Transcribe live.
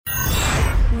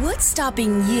What's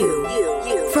stopping you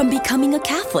from becoming a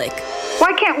Catholic?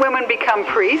 Why can't women become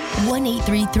priests?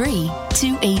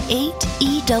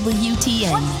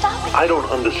 1-833-288-EWTN. I don't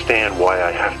understand why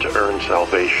I have to earn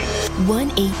salvation.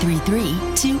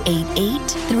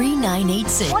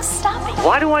 1-833-288-3986. What's stopping?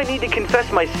 Why do I need to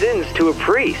confess my sins to a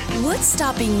priest? What's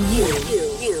stopping you?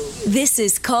 This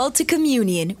is Called to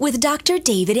Communion with Dr.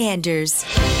 David Anders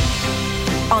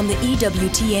on the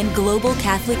EWTN Global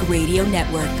Catholic Radio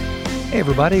Network. Hey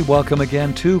everybody, welcome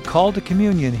again to Call to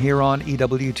Communion here on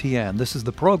EWTN. This is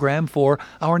the program for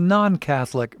our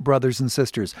non-Catholic brothers and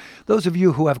sisters. Those of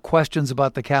you who have questions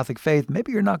about the Catholic faith,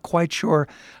 maybe you're not quite sure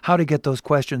how to get those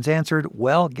questions answered.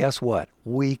 Well, guess what?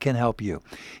 We can help you.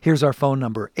 Here's our phone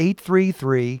number,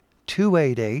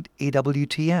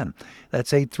 833-288-EWTN.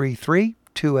 That's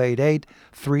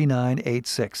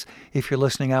 833-288-3986. If you're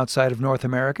listening outside of North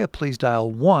America, please dial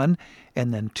 1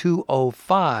 and then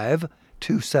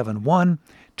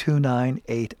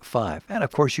 205-271-2985. And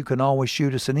of course, you can always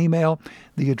shoot us an email.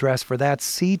 The address for that,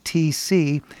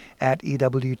 ctc@ewtn.com.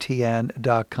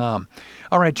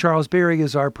 All right, Charles Beery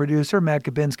is our producer, Matt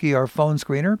Gabinski, our phone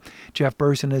screener. Jeff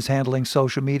Burson is handling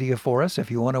social media for us. If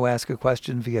you want to ask a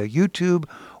question via YouTube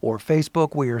or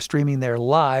Facebook, we are streaming there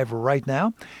live right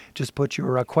now. Just put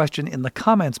your question in the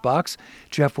comments box.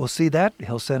 Jeff will see that.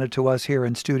 He'll send it to us here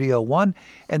in Studio One,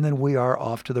 and then we are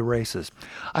off to the races.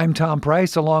 I'm Tom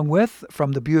Price, along with,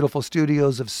 from the beautiful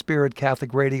studios of Spirit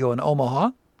Catholic Radio in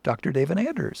Omaha, Dr. David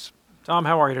Anders. Tom,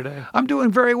 how are you today? I'm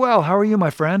doing very well. How are you, my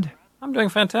friend? I'm doing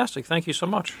fantastic. Thank you so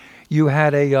much. You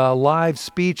had a live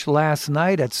speech last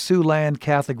night at Siouxland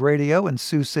Catholic Radio in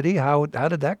Sioux City. How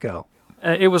did that go?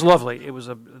 It was lovely. It was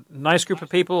a nice group of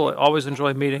people. I always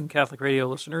enjoy meeting Catholic radio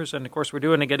listeners, and of course, we're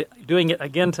doing it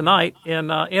again tonight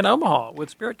in Omaha with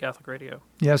Spirit Catholic Radio.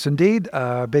 Yes, indeed.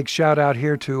 Big shout out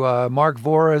here to Mark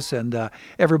Voris and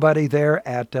everybody there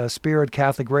at Spirit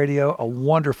Catholic Radio, a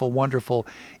wonderful, wonderful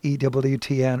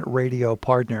EWTN radio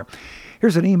partner.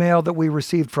 Here's an email that we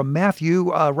received from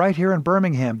Matthew right here in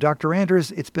Birmingham. Dr. Anders,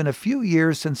 it's been a few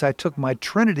years since I took my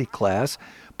Trinity class,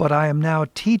 but I am now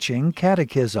teaching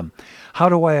catechism. How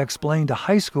do I explain to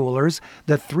high schoolers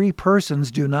that three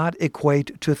persons do not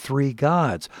equate to three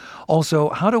gods? Also,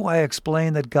 how do I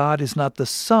explain that God is not the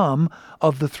sum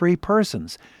of the three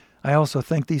persons? I also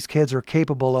think these kids are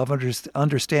capable of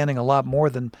understanding a lot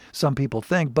more than some people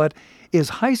think, but is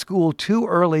high school too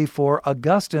early for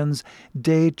Augustine's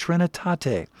De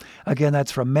Trinitate? Again,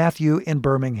 that's from Matthew in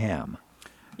Birmingham.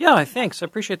 Yeah, thanks. I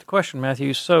appreciate the question,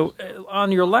 Matthew. So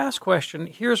on your last question,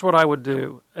 here's what I would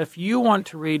do. If you want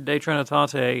to read De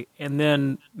Trinitate and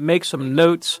then make some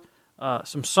notes,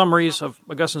 some summaries of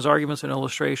Augustine's arguments and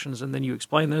illustrations, and then you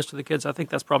explain those to the kids, I think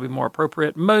that's probably more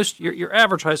appropriate. Your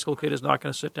average high school kid is not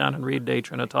going to sit down and read De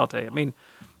Trinitate. I mean,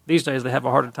 these days they have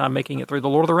a harder time making it through the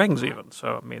Lord of the Rings even.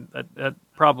 So, I mean, that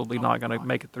probably not going to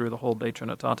make it through the whole De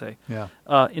Trinitate. Yeah.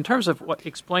 In terms of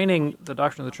explaining the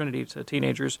doctrine of the Trinity to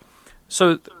teenagers,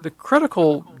 so the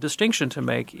critical distinction to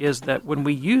make is that when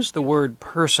we use the word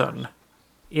person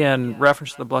in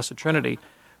reference to the Blessed Trinity,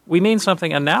 we mean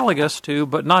something analogous to,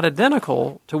 but not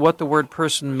identical to, what the word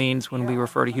person means when we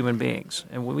refer to human beings.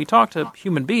 And when we talk to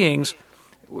human beings,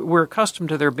 we're accustomed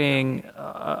to there being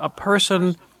a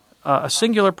person, a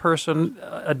singular person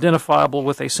identifiable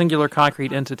with a singular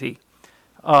concrete entity.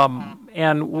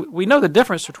 And we know the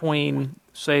difference between,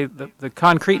 say, the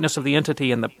concreteness of the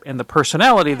entity and the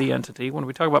personality of the entity. When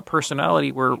we talk about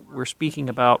personality, we're speaking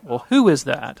about, well, who is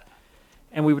that?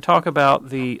 And we would talk about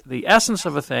the essence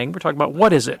of a thing. We're talking about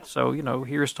what is it. So,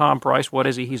 here's Tom Price. What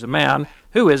is he? He's a man.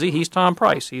 Who is he? He's Tom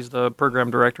Price. He's the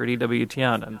program director at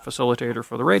EWTN and facilitator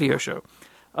for the radio show.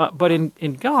 But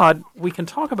in God, we can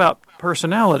talk about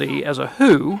personality as a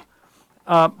who,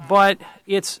 but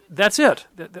that's it.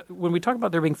 When we talk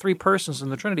about there being three persons in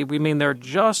the Trinity, we mean they're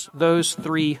just those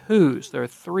three who's. There are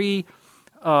three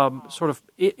sort of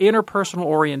interpersonal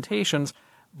orientations,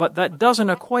 but that doesn't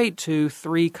equate to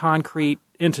three concrete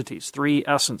entities, three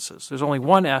essences. There's only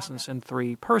one essence in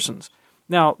three persons.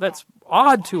 Now, that's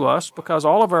odd to us because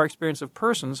all of our experience of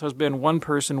persons has been one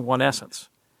person, one essence.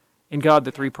 In God,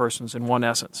 the three persons in one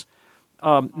essence.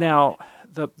 Now,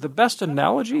 the best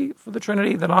analogy for the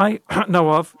Trinity that I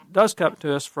know of does come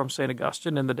to us from St.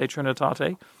 Augustine in the De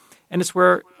Trinitate, and it's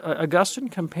where Augustine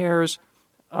compares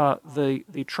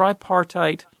the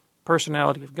tripartite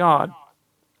personality of God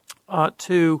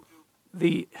to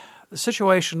the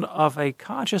situation of a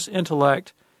conscious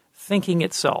intellect thinking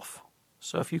itself.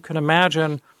 So if you can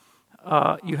imagine,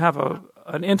 you have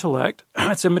an intellect,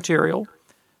 it's immaterial,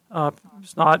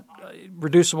 it's not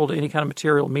reducible to any kind of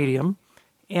material medium,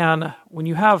 and when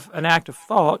you have an active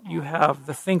thought, you have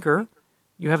the thinker,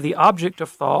 You have the object of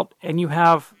thought, and you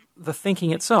have the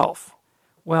thinking itself.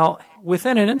 Well,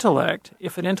 within an intellect,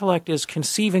 if an intellect is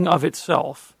conceiving of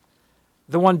itself,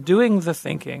 the one doing the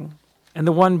thinking and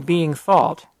the one being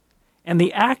thought and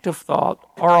the act of thought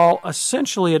are all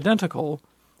essentially identical,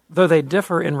 though they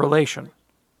differ in relation.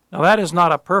 Now, that is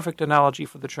not a perfect analogy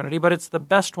for the Trinity, but it's the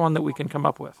best one that we can come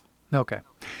up with. Okay.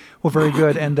 Well, very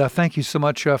good. And thank you so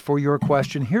much for your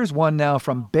question. Here's one now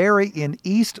from Barry in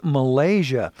East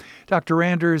Malaysia. Dr.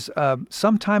 Anders,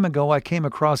 some time ago I came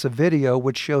across a video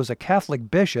which shows a Catholic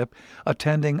bishop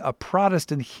attending a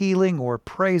Protestant healing or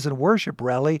praise and worship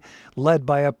rally led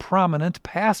by a prominent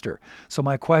pastor. So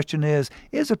my question is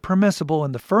it permissible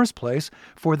in the first place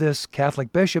for this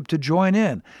Catholic bishop to join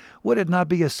in? Would it not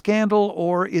be a scandal,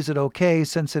 or is it okay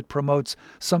since it promotes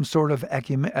some sort of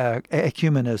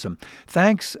ecumenism?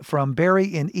 Thanks from Barry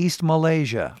in East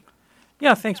Malaysia.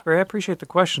 Yeah, thanks, Barry. I appreciate the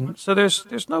question. So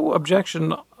there's no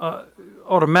objection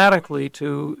automatically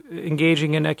to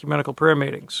engaging in ecumenical prayer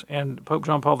meetings, and Pope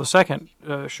John Paul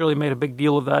II surely made a big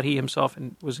deal of that. He himself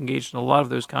was engaged in a lot of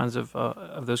those kinds of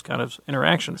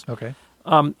interactions. Okay.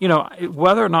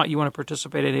 Whether or not you want to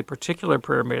participate in a particular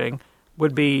prayer meeting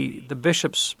would be the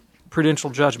bishop's prudential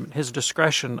judgment, his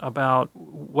discretion about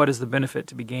what is the benefit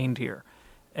to be gained here.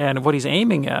 And what he's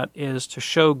aiming at is to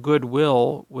show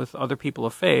goodwill with other people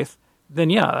of faith, then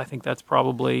yeah, I think that's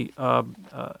probably a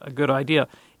good idea.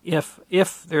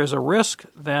 If there's a risk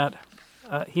that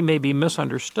he may be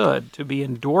misunderstood to be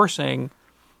endorsing,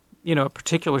 a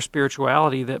particular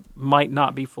spirituality that might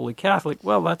not be fully Catholic,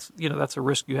 well, that's a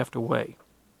risk you have to weigh.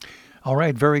 All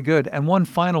right, very good. And one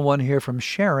final one here from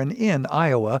Sharon in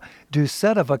Iowa. Do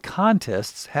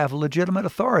Sedevacantists have legitimate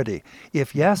authority?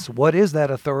 If yes, what is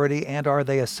that authority, and are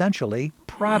they essentially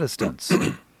Protestants?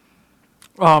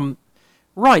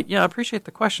 Right, yeah, I appreciate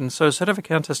the question. So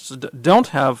Sedevacantists don't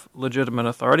have legitimate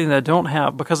authority,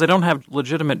 and because they don't have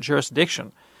legitimate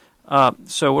jurisdiction.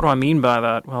 So what do I mean by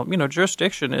that? Well,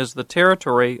 jurisdiction is the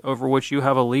territory over which you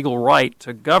have a legal right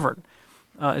to govern.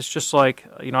 It's just like,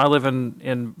 I live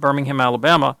in Birmingham,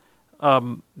 Alabama.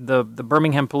 The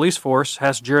Birmingham police force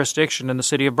has jurisdiction in the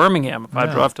city of Birmingham. If I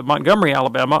drive to Montgomery,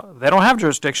 Alabama, they don't have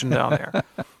jurisdiction down there.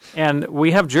 And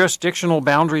we have jurisdictional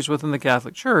boundaries within the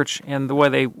Catholic Church, and the way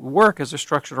they work is they're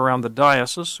structured around the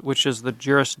diocese, which is the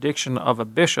jurisdiction of a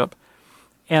bishop,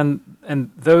 and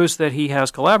those that he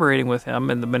has collaborating with him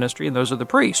in the ministry, and those are the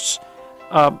priests.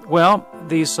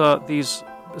 These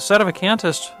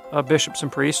Sedevacantist bishops and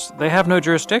priests, they have no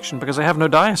jurisdiction because they have no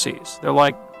diocese. They're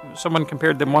like, someone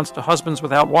compared them once to husbands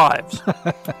without wives.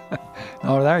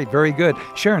 All right, very good.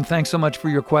 Sharon, thanks so much for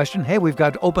your question. Hey, we've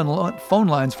got open phone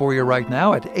lines for you right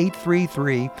now at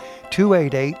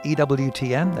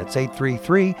 833-288-EWTN. That's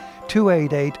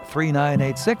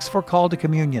 833-288-3986 for Call to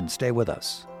Communion. Stay with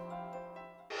us.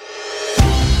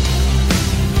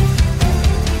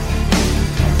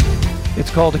 It's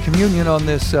Call to Communion on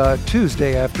this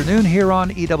Tuesday afternoon here on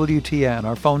EWTN.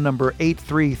 Our phone number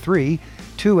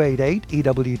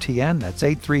 833-288-EWTN. That's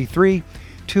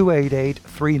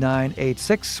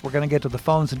 833-288-3986. We're going to get to the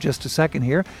phones in just a second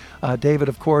here. David,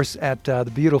 of course, at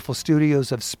the beautiful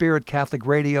studios of Spirit Catholic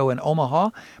Radio in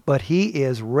Omaha, but he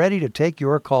is ready to take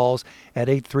your calls at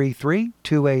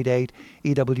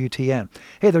 833-288-EWTN.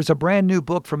 Hey, there's a brand new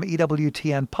book from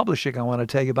EWTN Publishing I want to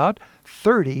tell you about,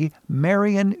 30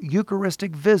 Marian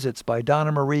Eucharistic Visits by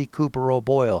Donna Marie Cooper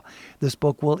O'Boyle. This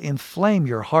book will inflame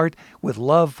your heart with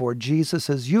love for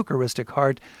Jesus' Eucharistic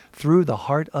heart through the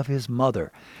heart of his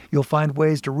mother. You'll find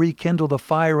ways to rekindle the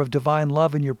fire of divine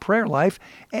love in your prayer life,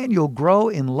 and you'll grow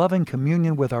in loving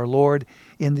communion with our Lord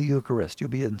in the Eucharist. You'll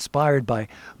be inspired by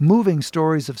moving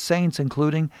stories of saints,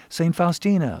 including St.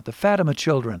 Faustina, the Fatima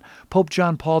children, Pope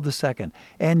John Paul II,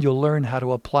 and you'll learn how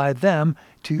to apply them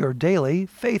to your daily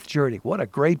faith journey. What a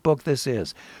great book this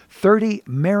is. 30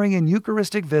 Marian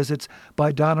Eucharistic Visits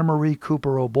by Donna Marie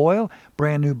Cooper O'Boyle.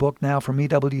 Brand new book now from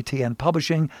EWTN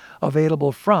Publishing,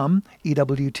 available from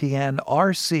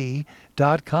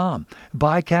EWTNRC.com.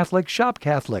 Buy Catholic, shop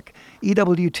Catholic.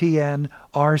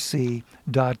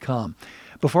 EWTNRC.com.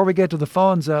 Before we get to the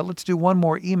phones, let's do one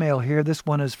more email here. This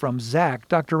one is from Zach.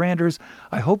 Dr. Anders,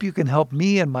 I hope you can help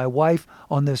me and my wife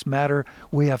on this matter.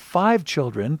 We have 5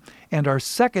 children, and our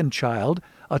second child,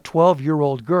 a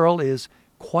 12-year-old girl, is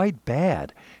quite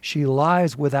bad. She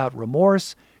lies without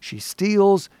remorse. She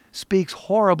steals, speaks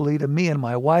horribly to me and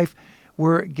my wife.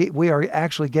 We are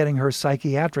actually getting her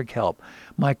psychiatric help.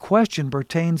 My question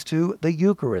pertains to the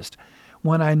Eucharist.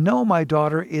 When I know my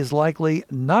daughter is likely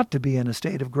not to be in a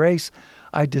state of grace,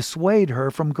 I dissuade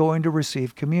her from going to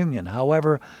receive communion.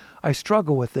 However, I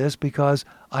struggle with this because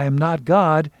I am not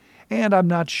God, and I'm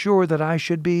not sure that I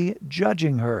should be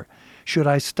judging her. Should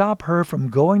I stop her from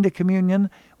going to communion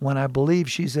when I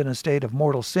believe she's in a state of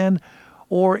mortal sin,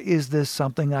 or is this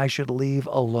something I should leave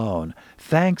alone?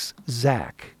 Thanks,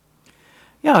 Zach.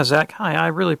 Yeah, Zach, hi. I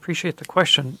really appreciate the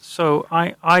question. So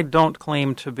I don't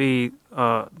claim to be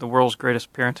the world's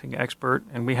greatest parenting expert,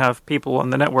 and we have people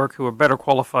on the network who are better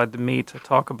qualified than me to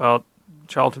talk about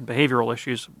childhood behavioral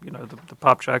issues. You know, the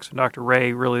Popchaks and Dr.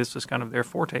 Ray, really this is kind of their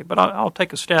forte. But I'll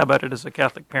take a stab at it as a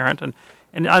Catholic parent, and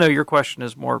I know your question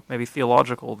is more maybe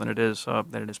theological than it is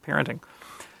parenting.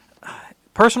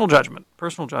 Personal judgment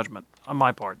on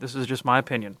my part. This is just my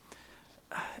opinion.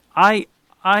 I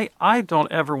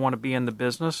don't ever want to be in the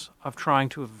business of trying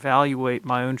to evaluate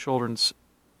my own children's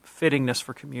fittingness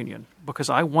for communion, because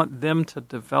I want them to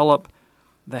develop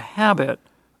the habit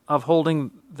of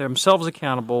holding themselves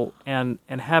accountable and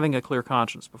having a clear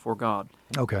conscience before God.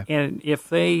 Okay. And if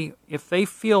they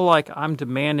feel like I'm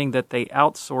demanding that they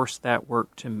outsource that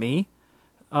work to me,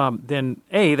 then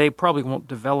they probably won't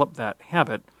develop that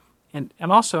habit. And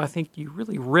also I think you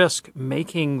really risk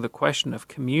making the question of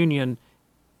communion,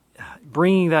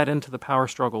 bringing that into the power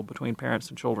struggle between parents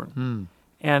and children.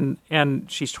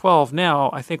 And she's 12 now.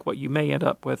 I think what you may end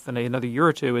up with in another year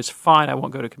or two is, fine, I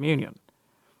won't go to communion.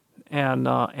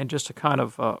 And just a kind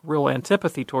of real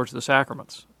antipathy towards the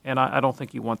sacraments. And I don't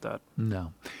think you want that.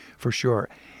 No, for sure.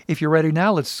 If you're ready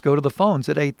now, let's go to the phones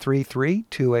at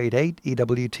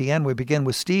 833-288-EWTN. We begin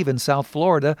with Steve in South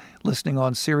Florida, listening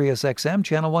on Sirius XM,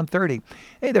 Channel 130.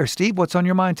 Hey there, Steve. What's on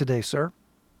your mind today, sir?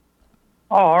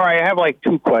 Oh, all right. I have like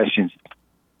two questions.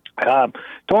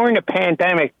 During the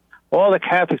pandemic, all the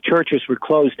Catholic churches were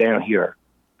closed down here.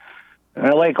 And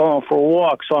I like going for a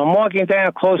walk. So I'm walking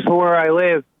down close to where I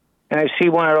live, and I see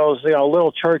one of those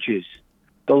little churches.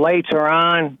 The lights are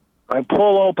on. I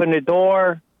pull open the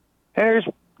door, and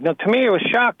to me, it was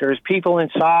shocked. There's people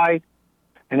inside,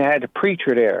 and they had the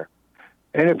preacher there.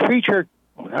 And the preacher,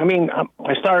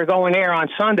 I started going there on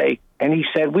Sunday, and he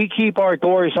said, we keep our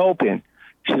doors open.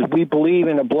 He says, we believe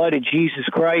in the blood of Jesus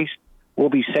Christ. We'll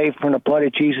be saved from the blood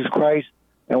of Jesus Christ,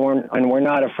 and we're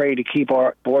not afraid to keep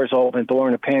our doors open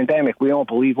during the pandemic. We don't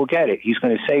believe we'll get it. He's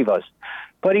going to save us.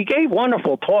 But he gave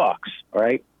wonderful talks,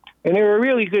 right? And they were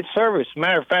really good service.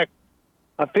 Matter of fact,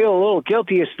 I feel a little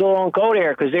guilty I still don't go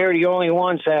there because they're the only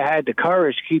ones that had the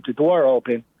courage to keep the door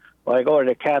open when I go to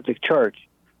the Catholic Church.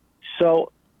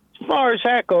 So as far as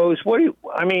that goes,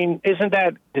 isn't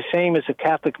that the same as a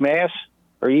Catholic Mass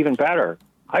or even better?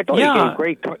 I thought he gave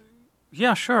great...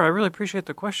 Yeah, sure. I really appreciate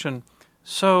the question.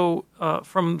 So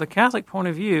from the Catholic point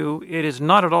of view, it is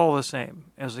not at all the same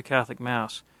as the Catholic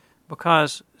Mass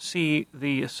because, see,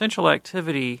 the essential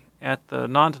activity at the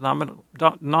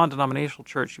non-denominational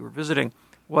church you were visiting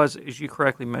was, as you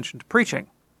correctly mentioned, preaching.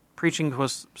 Preaching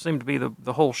seemed to be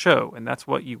the whole show, and that's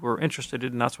what you were interested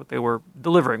in, and that's what they were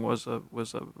delivering, was a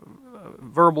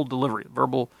verbal delivery,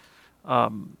 verbal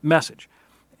message.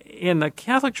 In the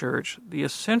Catholic Church, the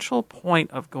essential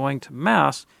point of going to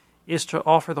Mass is to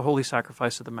offer the holy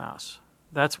sacrifice of the Mass.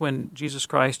 That's when Jesus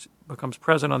Christ becomes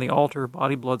present on the altar,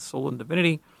 body, blood, soul, and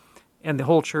divinity, and the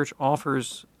whole Church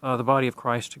offers the body of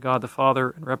Christ to God the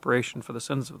Father in reparation for the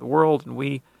sins of the world, and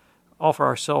we offer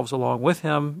ourselves along with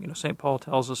Him. St. Paul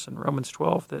tells us in Romans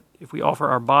 12 that if we offer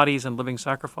our bodies in living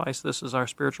sacrifice, this is our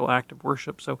spiritual act of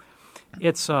worship. So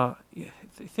it's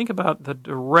think about the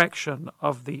direction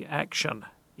of the action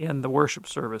in the worship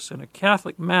service. In a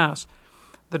Catholic Mass,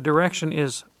 the direction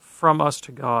is from us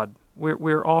to God.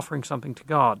 We're offering something to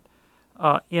God.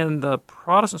 In the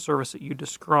Protestant service that you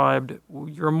described,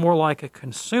 you're more like a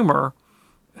consumer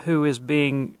who is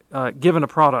being given a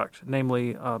product,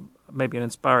 namely maybe an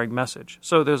inspiring message.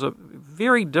 So there's a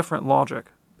very different logic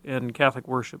in Catholic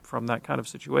worship from that kind of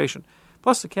situation.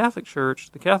 Plus the Catholic Church,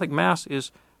 the Catholic Mass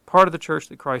is part of the church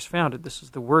that Christ founded. This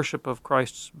is the worship of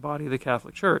Christ's body, the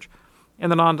Catholic Church. And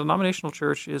the non-denominational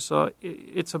church is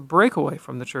it's a breakaway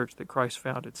from the church that Christ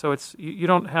founded. So you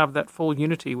don't have that full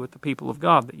unity with the people of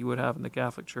God that you would have in the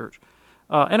Catholic Church.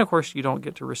 And of course, you don't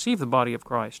get to receive the body of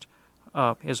Christ,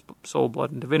 His soul,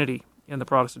 blood, and divinity in the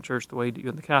Protestant Church the way you do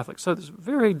in the Catholic. So there's a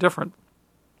very different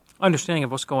understanding of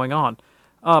what's going on.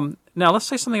 Now, let's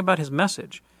say something about His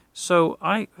message. So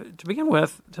to begin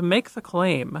with, to make the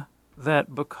claim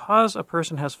that because a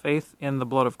person has faith in the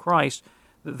blood of Christ,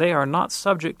 that they are not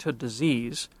subject to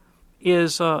disease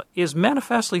is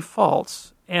manifestly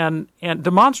false and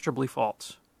demonstrably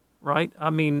false, right?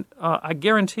 I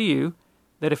guarantee you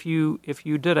that if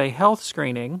you did a health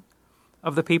screening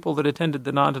of the people that attended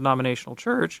the non-denominational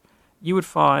church, you would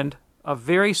find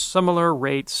very similar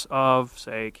rates of,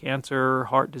 say, cancer,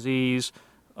 heart disease,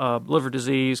 liver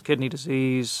disease, kidney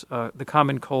disease, the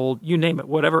common cold, you name it,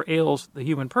 whatever ails the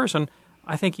human person,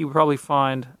 I think you would probably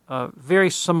find very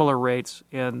similar rates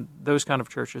in those kind of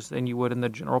churches than you would in the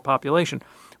general population.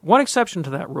 One exception to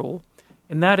that rule,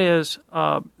 and that is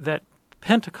that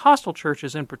Pentecostal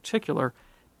churches in particular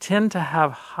tend to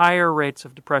have higher rates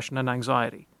of depression and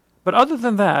anxiety. But other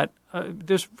than that,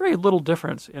 there's very little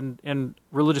difference in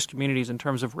religious communities in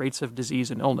terms of rates of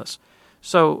disease and illness.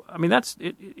 So, I mean,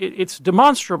 it's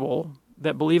demonstrable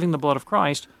that believing the blood of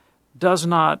Christ does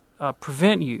not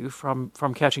prevent you from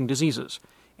catching diseases.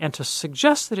 And to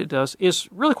suggest that it does is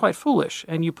really quite foolish,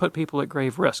 and you put people at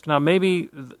grave risk. Now, maybe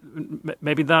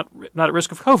not at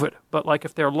risk of COVID, but like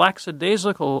if they're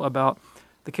lackadaisical about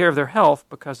the care of their health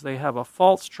because they have a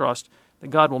false trust that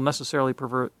God will necessarily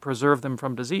preserve them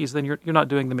from disease, then you're not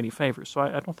doing them any favors. So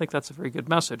I don't think that's a very good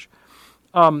message.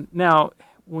 Now,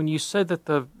 when you said that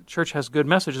the church has good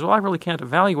messages, well, I really can't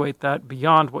evaluate that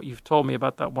beyond what you've told me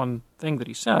about that one thing that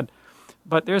he said.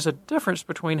 But there's a difference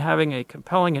between having a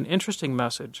compelling and interesting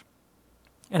message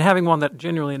and having one that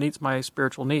genuinely meets my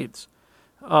spiritual needs.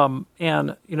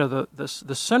 And, you know, the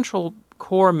central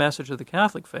core message of the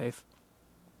Catholic faith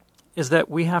is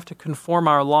that we have to conform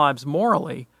our lives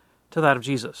morally to that of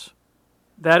Jesus.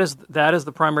 That is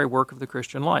the primary work of the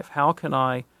Christian life. How can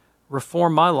I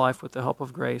reform my life with the help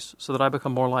of grace so that I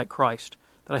become more like Christ,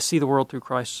 that I see the world through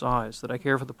Christ's eyes, that I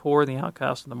care for the poor, the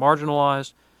outcast, and the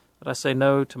marginalized, that I say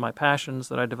no to my passions,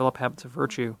 that I develop habits of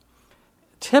virtue.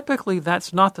 Typically,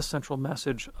 that's not the central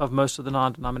message of most of the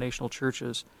non-denominational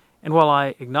churches. And while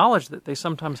I acknowledge that they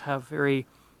sometimes have very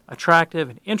attractive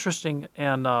and interesting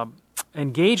and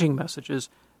engaging messages,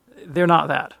 they're not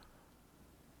that.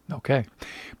 Okay.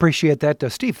 Appreciate that.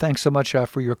 Steve, thanks so much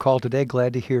for your call today.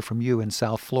 Glad to hear from you in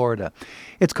South Florida.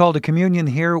 It's Called to Communion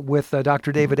here with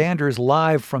Dr. David Anders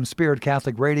live from Spirit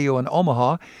Catholic Radio in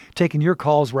Omaha, taking your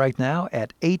calls right now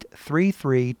at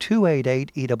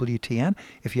 833-288-EWTN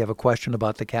if you have a question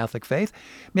about the Catholic faith.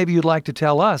 Maybe you'd like to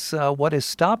tell us what is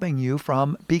stopping you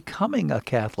from becoming a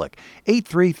Catholic.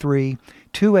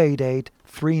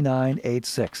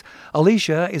 833-288-3986.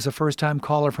 Alicia is a first-time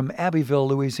caller from Abbeville,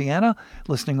 Louisiana,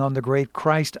 listening on the great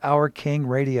Christ Our King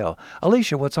radio.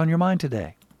 Alicia, what's on your mind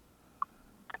today?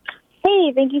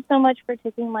 Hey, thank you so much for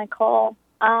taking my call.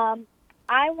 I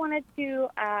wanted to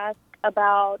ask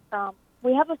about,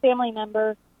 we have a family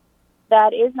member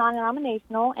that is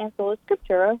non-denominational and so is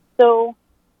Scriptura. So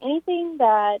anything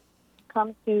that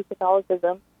comes to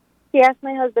Catholicism, she asked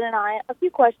my husband and I a few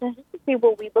questions just to see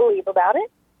what we believe about it.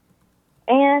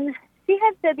 And she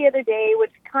had said the other day,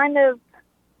 which kind of,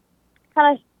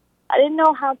 I didn't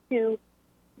know how to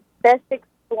best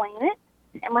explain it.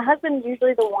 And my husband's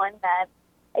usually the one that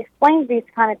explains these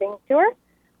kind of things to her.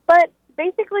 But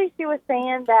basically she was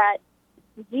saying that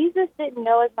Jesus didn't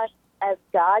know as much as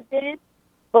God did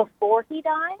before he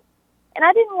died. And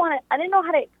I didn't know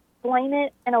how to explain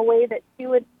it in a way that she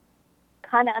would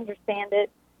kind of understand it,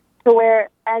 to where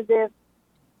as if,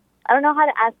 I don't know how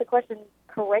to ask the question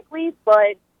correctly,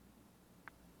 but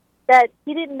that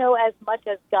he didn't know as much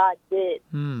as God did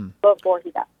before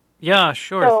he died. Yeah,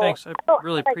 sure. So, thanks. I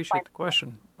really appreciate the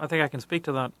question. I think I can speak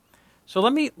to that. So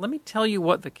let me tell you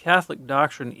what the Catholic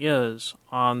doctrine is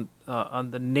on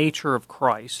the nature of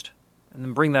Christ, and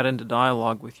then bring that into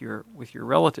dialogue with your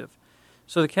relative.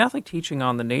 So the Catholic teaching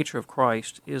on the nature of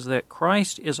Christ is that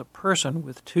Christ is a person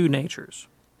with two natures,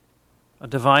 a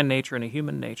divine nature and a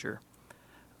human nature.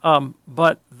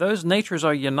 But those natures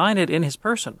are united in his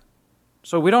person.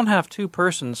 So we don't have two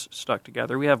persons stuck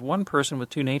together. We have one person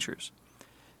with two natures.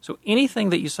 So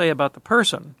anything that you say about the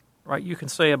person, right, you can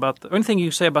say about anything you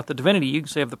say about the divinity, you can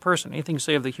say of the person. Anything you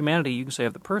say of the humanity, you can say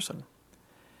of the person.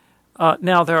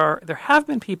 Now, there have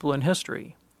been people in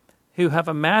history who have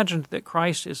imagined that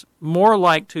Christ is more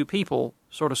like two people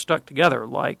sort of stuck together,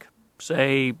 like,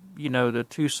 say, the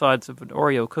two sides of an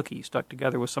Oreo cookie stuck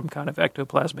together with some kind of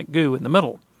ectoplasmic goo in the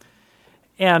middle.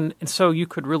 And so you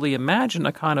could really imagine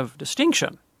a kind of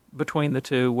distinction between the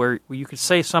two where you could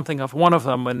say something of one of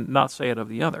them and not say it of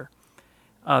the other.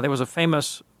 There was a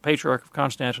famous patriarch of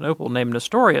Constantinople named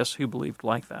Nestorius who believed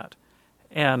like that.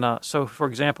 And so, for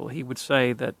example, he would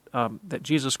say that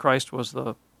Jesus Christ was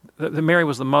that Mary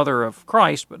was the mother of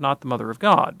Christ, but not the mother of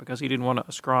God, because he didn't want to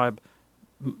ascribe,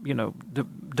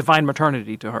 divine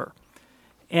maternity to her.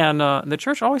 And the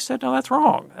church always said, no, that's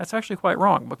wrong. That's actually quite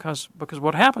wrong, because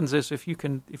what happens is if you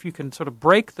can sort of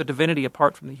break the divinity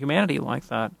apart from the humanity like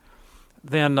that,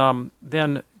 then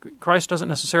Christ doesn't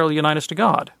necessarily unite us to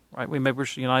God, right? We're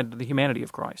united to the humanity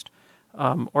of Christ,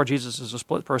 or Jesus is a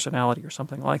split personality or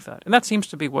something like that. And that seems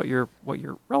to be what your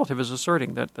relative is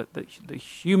asserting, that the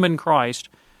human Christ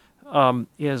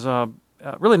is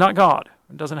really not God.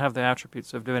 It doesn't have the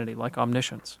attributes of divinity like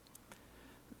omniscience.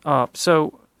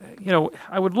 So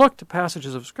I would look to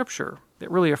passages of Scripture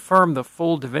that really affirm the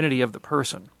full divinity of the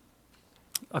person.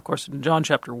 Of course, in John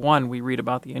chapter 1, we read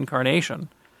about the incarnation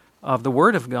of the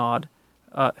Word of God,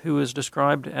 who is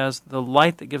described as the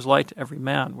light that gives light to every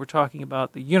man. We're talking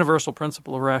about the universal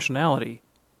principle of rationality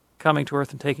coming to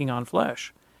earth and taking on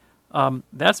flesh.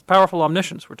 That's powerful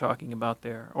omniscience we're talking about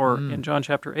there. Or in John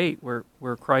chapter 8,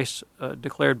 where Christ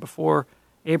declared, before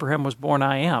Abraham was born,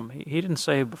 I am. He didn't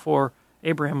say before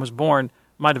Abraham was born,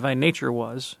 my divine nature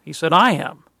was. He said, I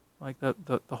am. Like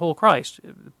the whole Christ,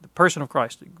 the person of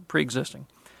Christ, pre-existing.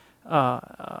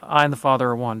 I and the Father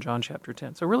are one, John chapter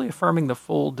 10. So really affirming the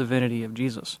full divinity of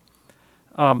Jesus.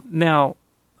 I've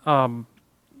lost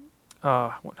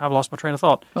my train of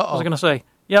thought. Uh-oh. What was I going to say?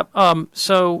 Yep. I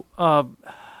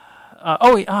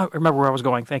remember where I was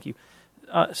going. Thank you.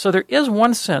 So there is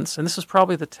one sense, and this is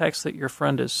probably the text that your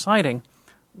friend is citing,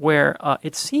 where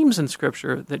it seems in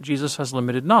Scripture that Jesus has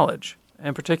limited knowledge.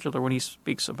 In particular, when he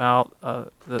speaks about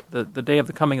the day of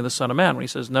the coming of the Son of Man, when he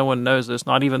says, no one knows this,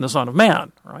 not even the Son of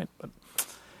Man, right? But,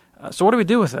 so what do we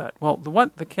do with that? Well,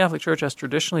 what the Catholic Church has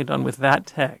traditionally done with that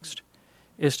text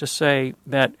is to say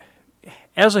that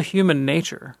as a human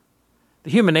nature, the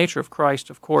human nature of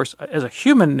Christ, of course, as a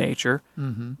human nature,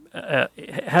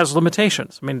 has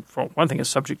limitations. I mean, for one thing, is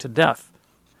subject to death.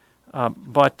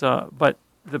 But the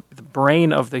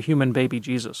brain of the human baby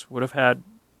Jesus would have had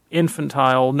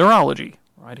infantile neurology,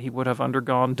 right? He would have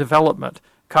undergone development,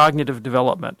 cognitive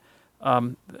development.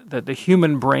 The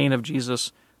human brain of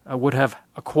Jesus would have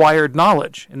acquired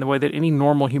knowledge in the way that any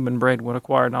normal human brain would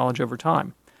acquire knowledge over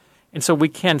time. And so we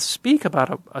can speak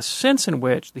about a sense in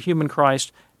which the human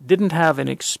Christ didn't have an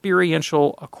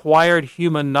experiential, acquired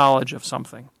human knowledge of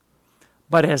something.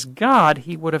 But as God,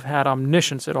 he would have had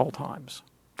omniscience at all times.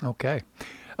 Okay.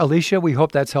 Alicia, we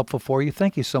hope that's helpful for you.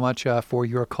 Thank you so much for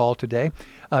your call today.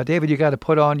 David, you got to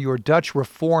put on your Dutch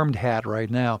Reformed hat right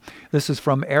now. This is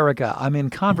from Erica. I'm in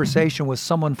conversation with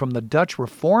someone from the Dutch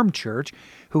Reformed Church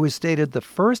who has stated the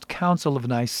First Council of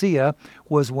Nicaea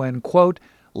was when, quote,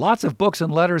 lots of books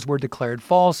and letters were declared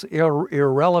false,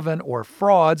 irrelevant, or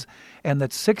frauds, and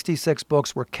that 66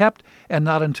 books were kept, and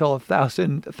not until a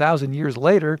thousand years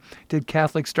later did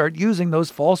Catholics start using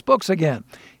those false books again.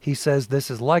 He says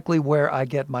this is likely where I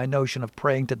get my notion of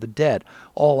praying to the dead.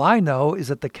 All I know is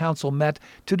that the council met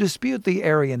to dispute the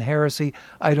Arian heresy.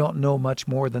 I don't know much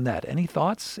more than that. Any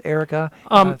thoughts, Erica?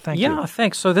 Thank you. Yeah,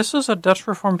 thanks. So this is a Dutch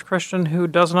Reformed Christian who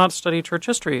does not study church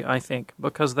history, I think,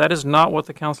 because that is not what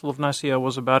the Council of Nicaea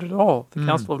was about at all. The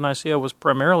Council of Nicaea was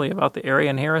primarily about the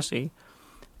Arian heresy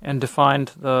and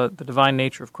defined the divine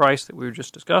nature of Christ that we were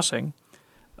just discussing.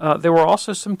 There were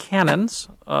also some canons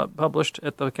published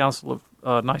at the Council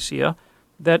of Nicaea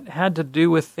that had to do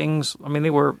with things. I mean,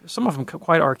 they were some of them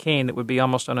quite arcane that would be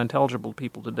almost unintelligible to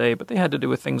people today. But they had to do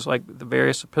with things like the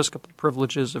various episcopal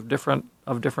privileges of different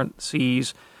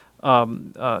sees,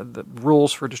 the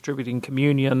rules for distributing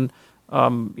communion.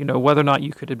 Whether or not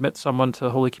you could admit someone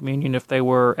to Holy Communion if they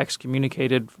were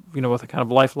excommunicated, with a kind of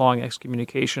lifelong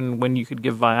excommunication, when you could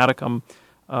give viaticum.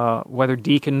 Whether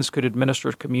deacons could administer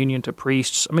communion to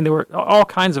priests. I mean, there were all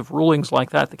kinds of rulings like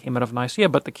that came out of Nicaea,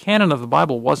 but the canon of the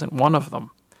Bible wasn't one of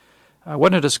them. It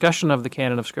wasn't a discussion of the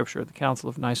canon of Scripture at the Council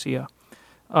of Nicaea.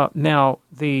 Now,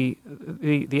 the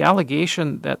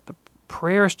allegation that the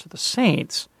prayers to the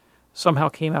saints somehow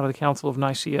came out of the Council of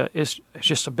Nicaea is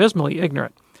just abysmally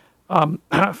ignorant.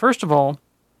 First of all,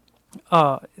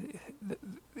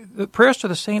 the prayers to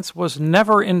the saints was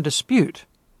never in dispute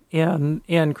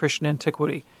in Christian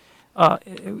antiquity.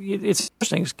 It's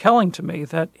interesting, it's telling to me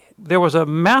that there was a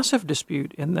massive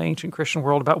dispute in the ancient Christian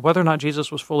world about whether or not Jesus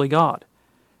was fully God.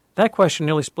 That question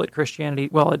nearly split Christianity.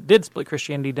 Well, it did split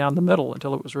Christianity down the middle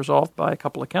until it was resolved by a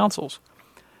couple of councils.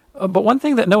 But one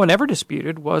thing that no one ever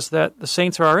disputed was that the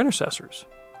saints are our intercessors.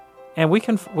 And we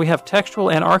have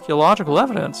textual and archaeological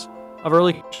evidence of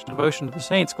early Christian devotion to the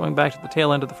saints going back to the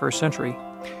tail end of the first century.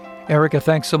 Erica,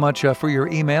 thanks so much for your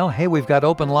email. Hey, we've got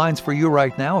open lines for you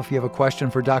right now. If you have a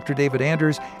question for Dr. David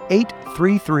Anders,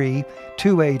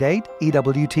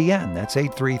 833-288-EWTN. That's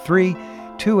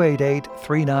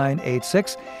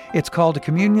 833-288-3986. It's Called to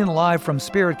Communion, live from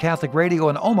Spirit Catholic Radio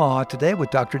in Omaha today with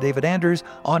Dr. David Anders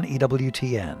on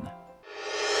EWTN.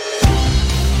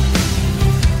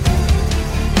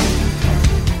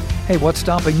 Hey, what's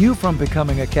stopping you from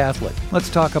becoming a Catholic? Let's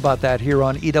talk about that here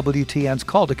on EWTN's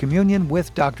Call to Communion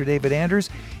with Dr. David Anders.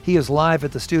 He is live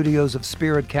at the studios of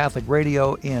Spirit Catholic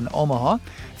Radio in Omaha.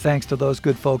 Thanks to those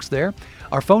good folks there.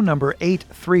 Our phone number,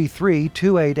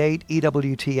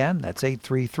 833-288-EWTN. That's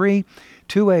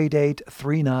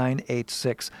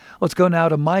 833-288-3986. Let's go now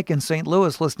to Mike in St.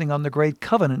 Louis, listening on the Great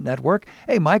Covenant Network.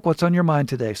 Hey, Mike, what's on your mind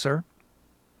today, sir?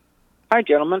 Hi,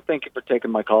 gentlemen. Thank you for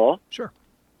taking my call. Sure.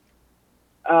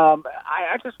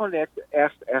 I just wanted to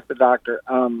ask the doctor.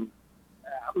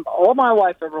 All my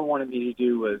wife ever wanted me to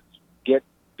do was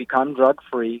become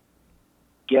drug-free,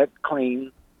 get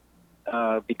clean,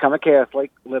 become a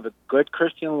Catholic, live a good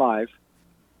Christian life.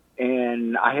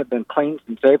 And I have been clean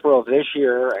since April of this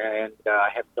year, and I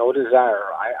have no desire.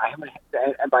 I haven't,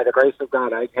 and by the grace of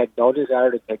God, I've had no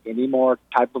desire to take any more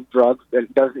type of drugs.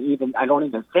 I don't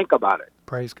even think about it.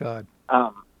 Praise God.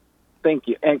 Thank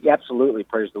you. And absolutely,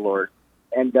 praise the Lord.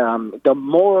 And the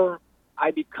more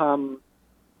I become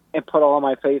and put all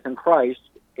my faith in Christ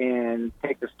and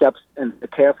take the steps in the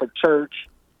Catholic Church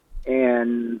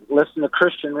and listen to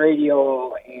Christian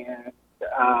radio, and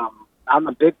I'm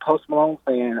a big Post Malone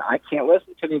fan. I can't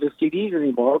listen to any of the CDs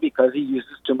anymore because he uses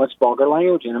too much vulgar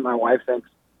language in it. My wife thinks,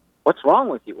 "What's wrong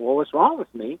with you?" Well, what's wrong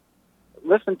with me?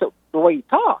 Listen to the way he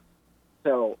talks.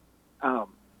 So,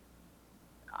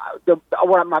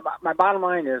 my bottom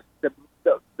line is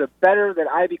the better that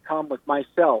I become with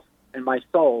myself and my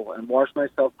soul and wash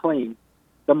myself clean,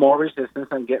 the more resistance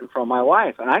I'm getting from my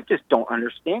wife. And I just don't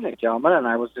understand it, gentlemen. And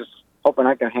I was just hoping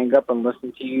I could hang up and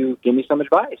listen to you give me some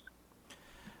advice.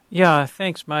 Yeah,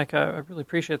 thanks, Mike. I really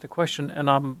appreciate the question.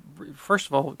 And first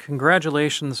of all,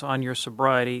 congratulations on your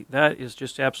sobriety. That is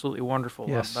just absolutely wonderful.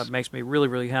 Yes. That makes me really,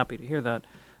 really happy to hear that.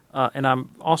 And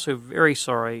I'm also very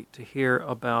sorry to hear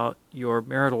about your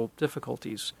marital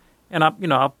difficulties. And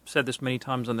I've said this many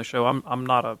times on the show. I'm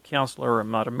not a counselor. I'm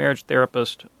not a marriage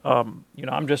therapist. I'm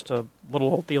just a little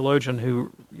old theologian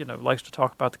who likes to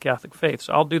talk about the Catholic faith.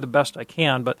 So I'll do the best I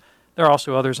can. But there are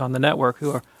also others on the network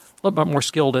who are a little bit more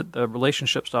skilled at the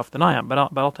relationship stuff than I am. But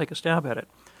I'll take a stab at it.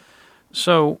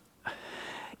 So,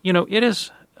 it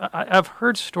is. I've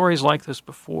heard stories like this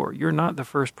before. You're not the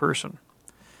first person.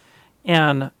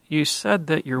 And you said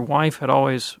that your wife had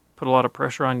always put a lot of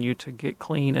pressure on you to get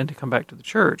clean and to come back to the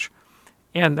church.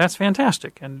 And that's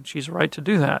fantastic, and she's right to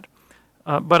do that.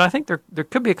 But I think there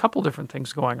could be a couple different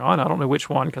things going on. I don't know which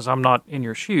one because I'm not in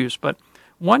your shoes, but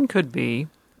one could be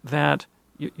that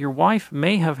your wife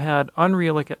may have had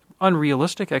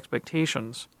unrealistic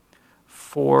expectations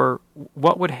for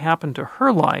what would happen to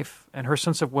her life and her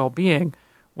sense of well-being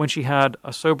when she had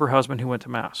a sober husband who went to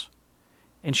Mass.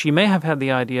 And she may have had the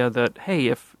idea that, hey,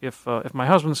 if my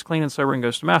husband's clean and sober and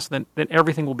goes to Mass, then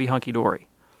everything will be hunky-dory.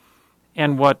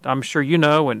 And what I'm sure you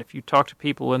know, and if you talk to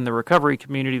people in the recovery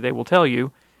community, they will tell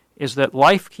you, is that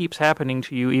life keeps happening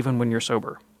to you even when you're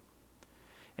sober.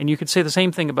 And you could say the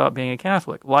same thing about being a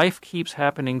Catholic. Life keeps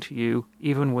happening to you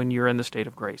even when you're in the state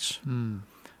of grace.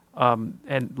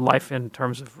 And life in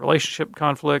terms of relationship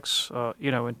conflicts,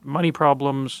 money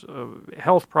problems,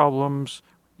 health problems,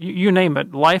 you name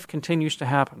it, life continues to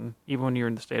happen even when you're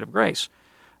in the state of grace.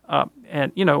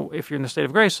 And if you're in the state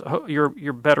of grace,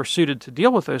 you're better suited to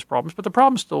deal with those problems, but the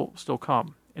problems still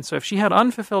come. And so if she had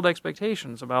unfulfilled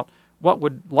expectations about what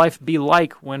would life be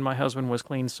like when my husband was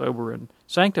clean, sober, and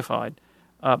sanctified,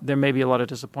 there may be a lot of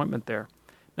disappointment there.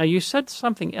 Now, you said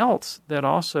something else that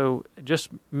also just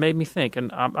made me think,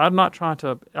 and I'm not trying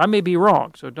to, I may be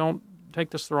wrong, so don't take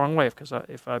this the wrong way, because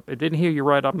if I didn't hear you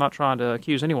right, I'm not trying to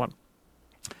accuse anyone.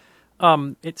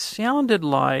 It sounded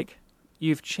like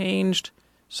you've changed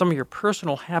some of your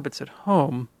personal habits at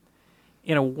home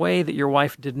in a way that your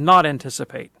wife did not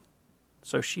anticipate.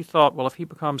 So she thought, well, if he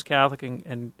becomes Catholic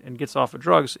and gets off of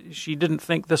drugs, she didn't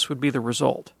think this would be the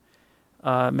result.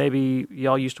 Maybe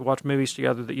y'all used to watch movies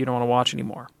together that you don't want to watch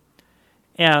anymore.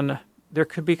 And there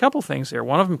could be a couple things there.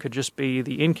 One of them could just be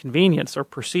the inconvenience or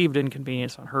perceived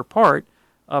inconvenience on her part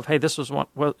of, hey, this isn't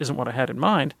what I had in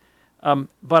mind.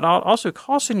 But I'll also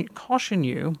caution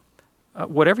you,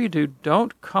 whatever you do,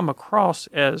 don't come across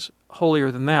as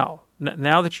holier than thou.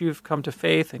 Now that you've come to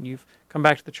faith and you've come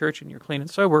back to the church and you're clean and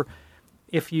sober,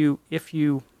 if you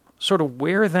sort of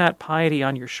wear that piety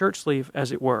on your shirt sleeve,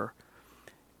 as it were,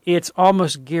 it's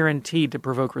almost guaranteed to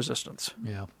provoke resistance.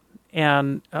 Yeah.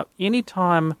 And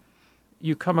anytime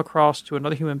you come across to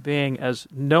another human being as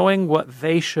knowing what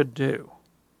they should do,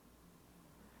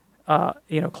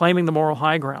 claiming the moral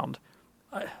high ground,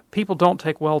 people don't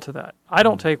take well to that. I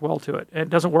don't take well to it. It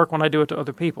doesn't work when I do it to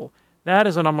other people. That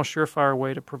is an almost surefire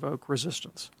way to provoke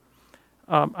resistance.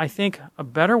 I think a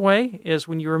better way is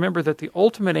when you remember that the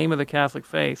ultimate aim of the Catholic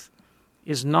faith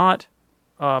is not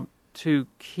to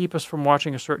keep us from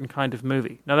watching a certain kind of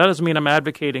movie. Now, that doesn't mean I'm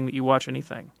advocating that you watch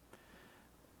anything.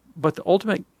 But the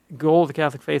ultimate goal of the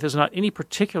Catholic faith is not any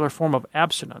particular form of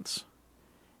abstinence.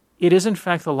 It is, in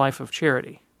fact, the life of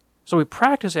charity. So we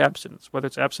practice abstinence, whether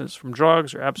it's abstinence from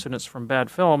drugs or abstinence from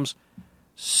bad films,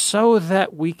 so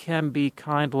that we can be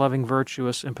kind, loving,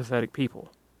 virtuous, empathetic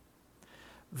people.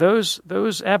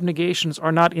 those abnegations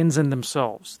are not ends in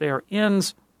themselves. They are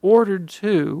ends ordered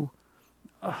to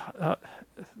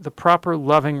the proper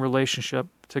loving relationship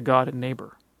to God and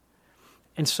neighbor.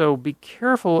 And so be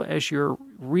careful as you're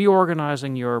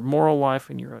reorganizing your moral life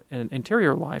and your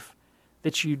interior life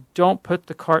that you don't put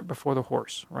the cart before the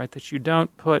horse, right? That you don't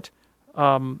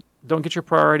get your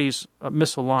priorities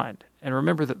misaligned. And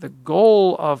remember that the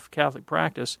goal of Catholic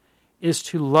practice is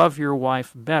to love your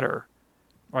wife better,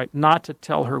 right? Not to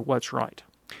tell her what's right.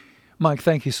 Mike,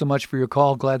 thank you so much for your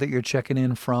call. Glad that you're checking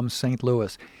in from St.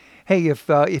 Louis. Hey,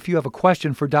 if you have a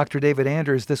question for Dr. David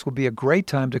Anders, this would be a great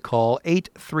time to call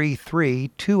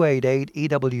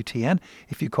 833-288-EWTN.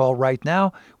 If you call right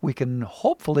now, we can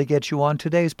hopefully get you on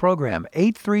today's program,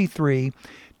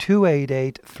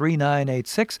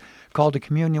 833-288-3986. Call to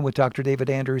communion with Dr. David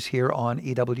Anders here on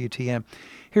EWTN.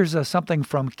 Here's something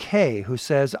from Kay, who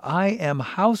says, I am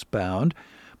housebound,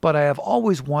 but I have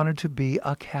always wanted to be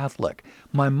a Catholic.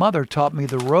 My mother taught me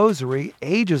the rosary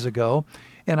ages ago,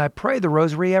 and I pray the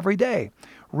rosary every day.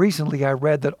 Recently, I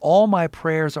read that all my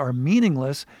prayers are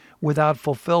meaningless without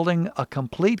fulfilling a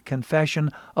complete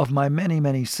confession of my many,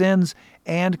 many sins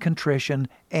and contrition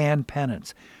and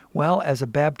penance. Well, as a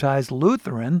baptized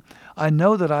Lutheran, I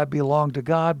know that I belong to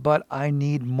God, but I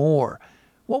need more.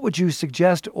 What would you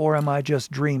suggest, or am I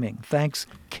just dreaming? Thanks,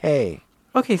 Kay.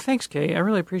 Okay, thanks, Kay. I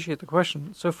really appreciate the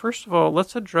question. So first of all,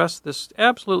 let's address this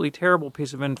absolutely terrible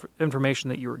piece of information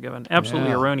that you were given,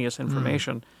 absolutely erroneous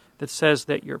information that says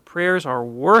that your prayers are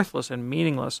worthless and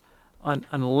meaningless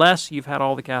unless you've had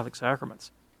all the Catholic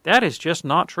sacraments. That is just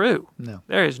not true. No.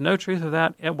 There is no truth of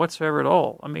that whatsoever at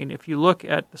all. I mean, if you look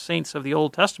at the saints of the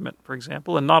Old Testament, for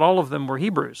example, and not all of them were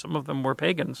Hebrews, some of them were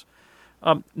pagans,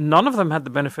 none of them had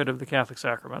the benefit of the Catholic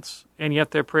sacraments, and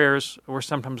yet their prayers were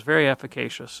sometimes very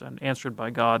efficacious and answered by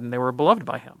God, and they were beloved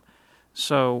by Him.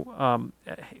 So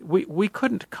we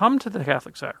couldn't come to the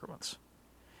Catholic sacraments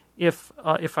if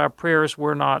our prayers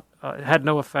were not had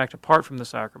no effect apart from the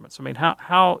sacraments. I mean,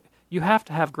 how you have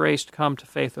to have grace to come to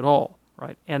faith at all,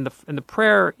 right? And the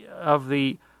prayer of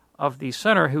the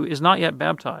sinner who is not yet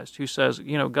baptized, who says,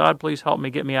 God, please help me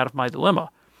get me out of my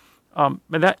dilemma, and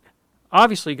that.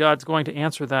 Obviously, God's going to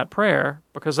answer that prayer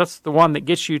because that's the one that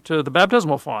gets you to the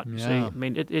baptismal font. You see, I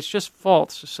mean, it's just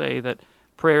false to say that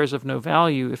prayer is of no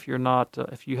value if you're not,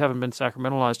 if you haven't been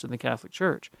sacramentalized in the Catholic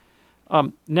Church.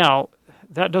 Now,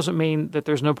 that doesn't mean that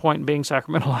there's no point in being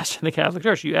sacramentalized in the Catholic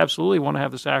Church. You absolutely want to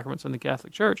have the sacraments in the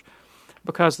Catholic Church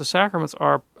because the sacraments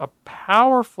are a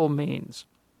powerful means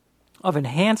of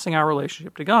enhancing our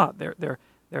relationship to God.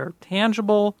 They're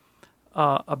tangible,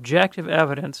 objective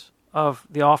evidence of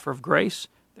the offer of grace.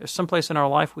 There's someplace in our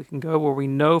life we can go where we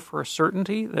know for a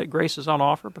certainty that grace is on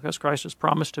offer because Christ has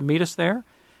promised to meet us there.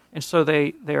 And so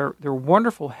they're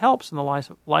wonderful helps in the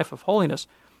life of holiness,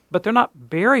 but they're not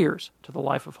barriers to the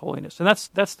life of holiness. And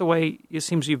that's the way it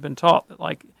seems you've been taught,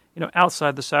 that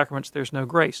outside the sacraments there's no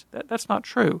grace. That's not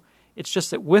true. It's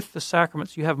just that with the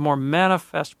sacraments you have more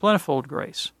manifest, plentiful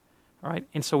grace, right?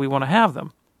 And so we want to have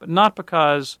them, but not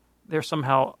because they're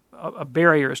somehow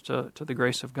barriers to the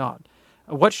grace of God.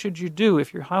 What should you do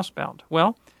if you're housebound?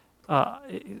 Well,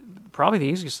 probably the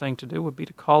easiest thing to do would be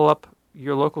to call up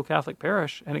your local Catholic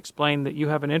parish and explain that you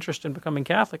have an interest in becoming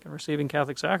Catholic and receiving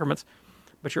Catholic sacraments,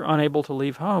 but you're unable to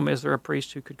leave home. Is there a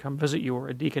priest who could come visit you or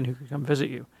a deacon who could come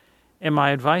visit you? And my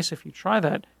advice, if you try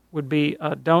that, would be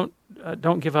don't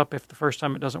give up if the first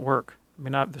time it doesn't work. I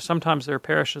mean, sometimes there are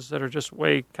parishes that are just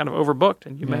way kind of overbooked,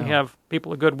 and you may have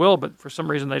people of goodwill, but for some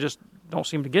reason they just don't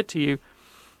seem to get to you.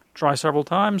 Try several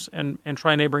times and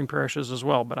try neighboring parishes as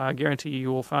well. But I guarantee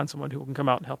you will find someone who can come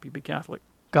out and help you be Catholic.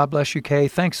 God bless you, Kay.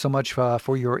 Thanks so much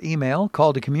for your email.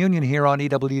 Call to communion here on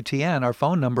EWTN. Our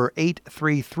phone number,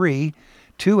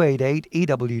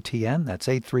 833-288-EWTN. That's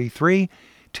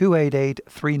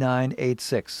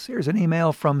 833-288-3986. Here's an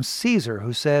email from Caesar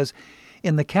who says,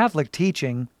 in the Catholic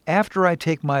teaching, after I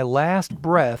take my last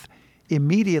breath,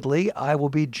 immediately I will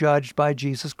be judged by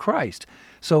Jesus Christ.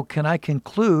 So can I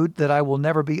conclude that I will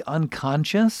never be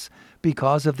unconscious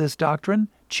because of this doctrine?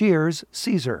 Cheers,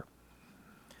 Caesar.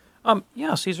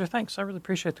 Yeah, Caesar, thanks. I really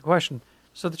appreciate the question.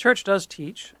 So the Church does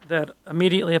teach that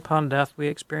immediately upon death we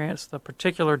experience the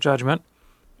particular judgment,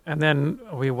 and then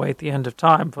we wait the end of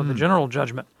time for the general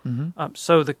judgment. Mm-hmm.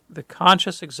 So the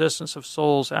conscious existence of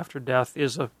souls after death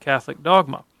is a Catholic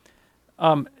dogma.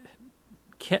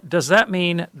 Does that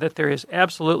mean that there is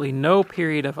absolutely no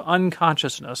period of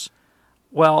unconsciousness?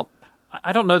 Well,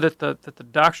 I don't know that the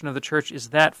doctrine of the Church is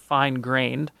that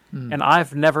fine-grained, and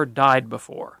I've never died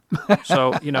before.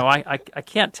 So, I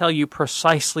can't tell you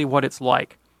precisely what it's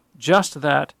like, just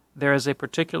that there is a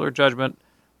particular judgment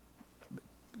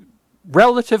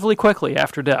relatively quickly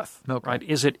after death. Okay. Right?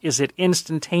 Is it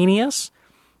instantaneous?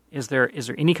 Is there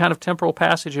any kind of temporal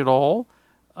passage at all?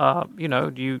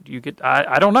 Do you get?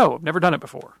 I don't know. I've never done it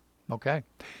before. Okay.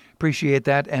 Appreciate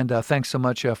that, and thanks so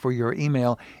much for your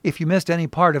email. If you missed any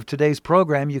part of today's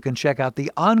program, you can check out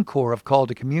the encore of Call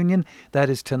to Communion.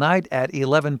 That is tonight at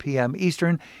 11 p.m.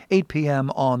 Eastern, 8 p.m.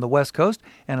 on the West Coast.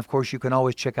 And, of course, you can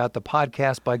always check out the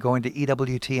podcast by going to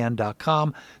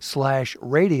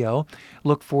EWTN.com/radio.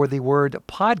 Look for the word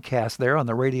podcast there on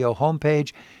the radio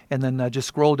homepage, and then just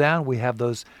scroll down. We have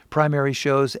those primary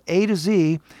shows A to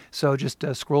Z, so just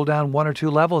scroll down one or two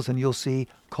levels, and you'll see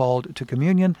Called to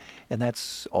Communion, and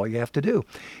that's all you have to do.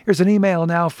 Here's an email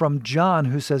now from John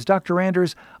who says, Dr.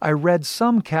 Anders, I read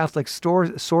some Catholic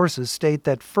sources state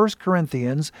that 1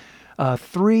 Corinthians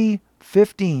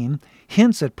 3:15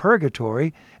 hints at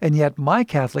purgatory, and yet my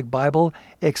Catholic Bible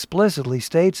explicitly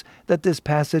states that this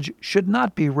passage should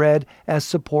not be read as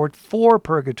support for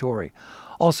purgatory.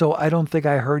 Also, I don't think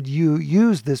I heard you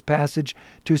use this passage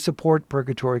to support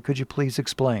purgatory. Could you please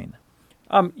explain?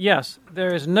 Yes,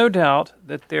 there is no doubt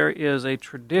that there is a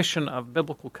tradition of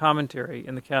biblical commentary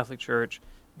in the Catholic Church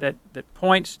that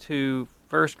points to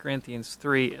 1 Corinthians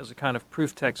 3 as a kind of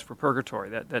proof text for purgatory.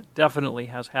 That definitely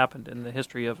has happened in the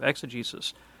history of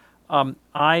exegesis.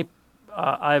 I've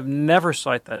never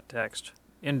cite that text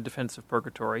in defense of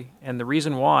purgatory, and the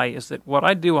reason why is that what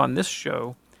I do on this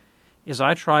show is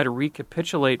I try to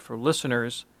recapitulate for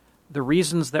listeners the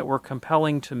reasons that were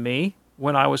compelling to me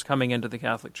when I was coming into the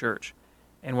Catholic Church.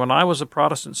 And when I was a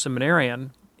Protestant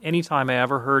seminarian, anytime I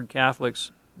ever heard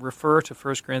Catholics refer to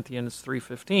 1 Corinthians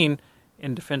 3:15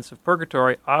 in defense of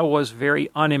purgatory, I was very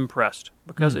unimpressed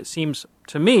because it seems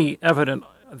to me evident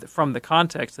from the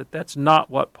context that that's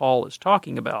not what Paul is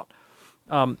talking about.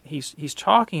 He's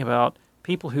talking about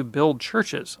people who build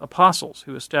churches, apostles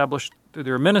who establish through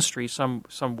their ministry some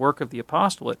work of the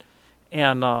apostolate,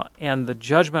 and the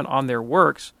judgment on their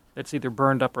works that's either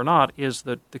burned up or not is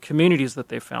the communities that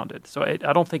they founded. So I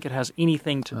don't think it has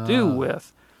anything to do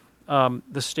with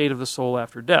the state of the soul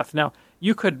after death. Now,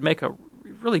 you could make a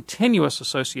really tenuous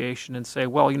association and say,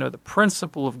 well, the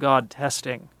principle of God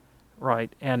testing, right,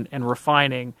 and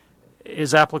refining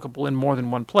is applicable in more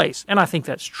than one place. And I think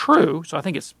that's true. So I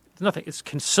think it's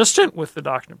consistent with the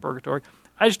doctrine of purgatory.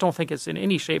 I just don't think it's in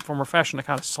any shape, form, or fashion a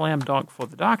kind of slam dunk for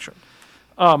the doctrine.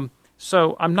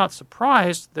 So I'm not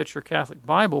surprised that your Catholic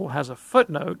Bible has a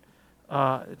footnote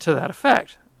to that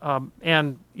effect.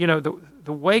 And the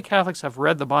way Catholics have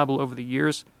read the Bible over the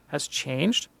years has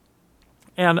changed.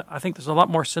 And I think there's a lot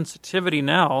more sensitivity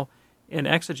now in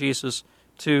exegesis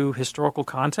to historical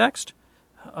context.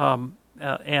 Some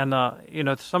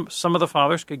of the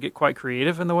fathers could get quite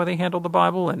creative in the way they handle the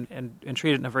Bible and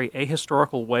treat it in a very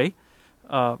ahistorical way.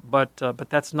 But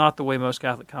that's not the way most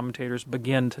Catholic commentators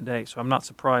begin today. So I'm not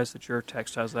surprised that your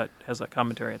text has that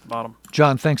commentary at the bottom.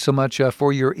 John, thanks so much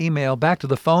for your email. Back to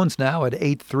the phones now at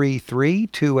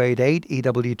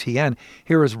 833-288-EWTN.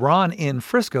 Here is Ron in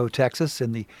Frisco, Texas,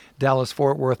 in the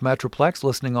Dallas-Fort Worth Metroplex,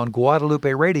 listening on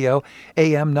Guadalupe Radio,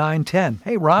 AM 910.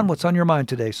 Hey, Ron, what's on your mind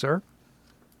today, sir?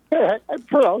 Hey, I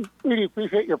really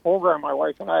appreciate your program, my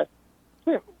wife and I.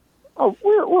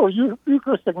 We're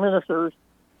Eucharistic ministers.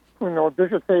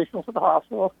 Visitations at the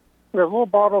hospital. We have little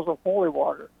bottles of holy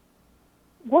water.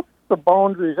 What's the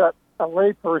boundaries that a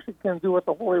layperson can do with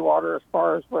the holy water as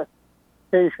far as with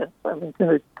patients? I mean, can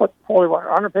they put holy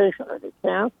water on a patient or they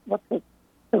can't? What they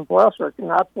can bless or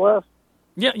cannot bless?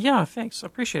 Yeah, thanks. I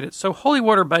appreciate it. So holy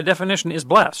water, by definition, is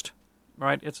blessed,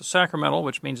 right? It's a sacramental,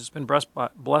 which means it's been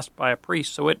blessed by a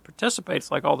priest, so it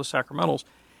participates, like all the sacramentals,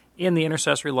 in the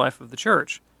intercessory life of the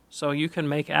Church. So you can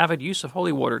make avid use of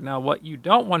holy water. Now, what you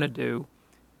don't want to do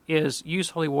is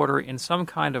use holy water in some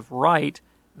kind of rite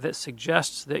that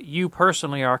suggests that you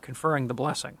personally are conferring the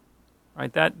blessing,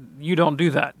 right? That you don't do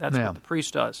that. That's what the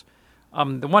priest does.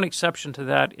 The one exception to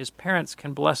that is parents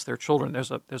can bless their children.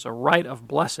 There's a rite of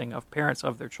blessing of parents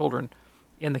of their children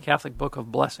in the Catholic Book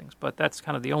of Blessings, but that's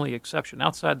kind of the only exception.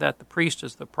 Outside that, the priest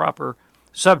is the proper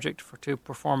subject to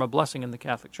perform a blessing in the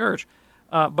Catholic Church.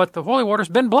 But the holy water's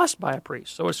been blessed by a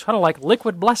priest, so it's kind of like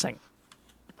liquid blessing.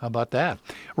 How about that?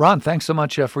 Ron, thanks so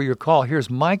much for your call. Here's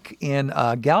Mike in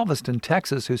Galveston,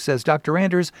 Texas, who says, Dr.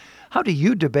 Anders, how do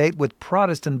you debate with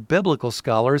Protestant biblical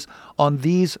scholars on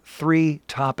these three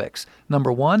topics?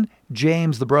 Number one,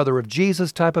 James, the brother of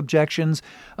Jesus type objections.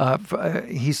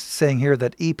 He's saying here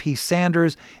that E.P.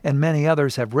 Sanders and many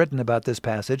others have written about this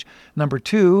passage. Number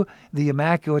two, the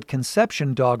Immaculate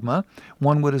Conception dogma.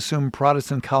 One would assume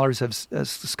Protestant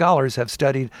scholars have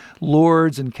studied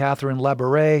Lourdes and Catherine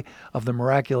Labouré of the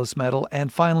Miraculous Medal.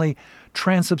 And finally,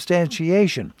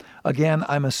 transubstantiation, Again,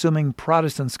 I'm assuming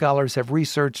Protestant scholars have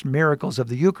researched miracles of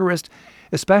the Eucharist,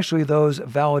 especially those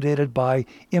validated by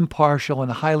impartial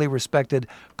and highly respected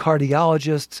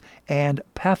cardiologists and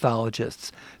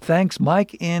pathologists. Thanks,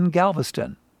 Mike in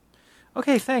Galveston.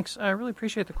 Okay, thanks. I really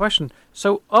appreciate the question.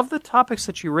 So, of the topics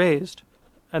that you raised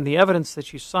and the evidence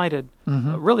that you cited,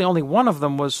 really only one of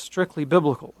them was strictly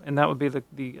biblical, and that would be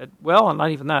and not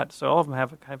even that. So all of them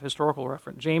have a kind of historical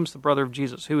reference. James, the brother of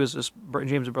Jesus. Who is this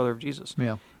James, the brother of Jesus?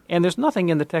 Yeah. And there's nothing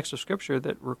in the text of Scripture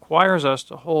that requires us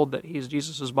to hold that he's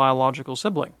Jesus' biological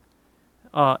sibling.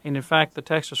 And in fact, the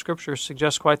text of Scripture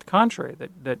suggests quite the contrary,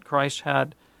 that Christ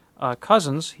had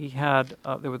cousins. He had,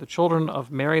 they were the children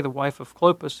of Mary, the wife of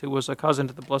Clopas, who was a cousin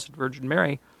to the Blessed Virgin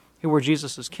Mary, who were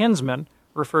Jesus' kinsmen,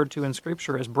 referred to in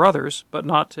Scripture as brothers, but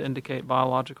not to indicate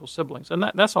biological siblings. And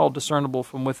that's all discernible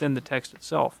from within the text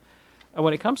itself.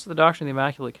 When it comes to the doctrine of the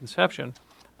Immaculate Conception,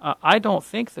 I don't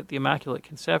think that the Immaculate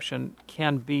Conception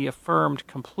can be affirmed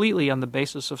completely on the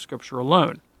basis of Scripture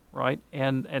alone, right?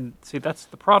 And see, that's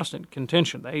the Protestant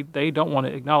contention. They don't want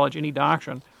to acknowledge any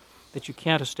doctrine that you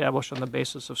can't establish on the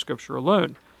basis of Scripture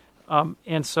alone.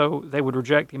 And so they would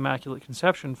reject the Immaculate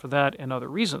Conception for that and other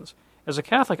reasons. As a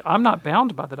Catholic, I'm not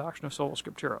bound by the doctrine of sola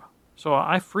scriptura. So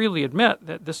I freely admit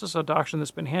that this is a doctrine that's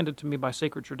been handed to me by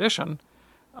sacred tradition.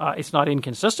 It's not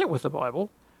inconsistent with the Bible,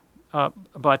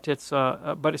 but it's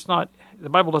not. The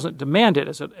Bible doesn't demand it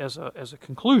as a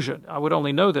conclusion. I would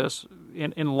only know this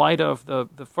in light of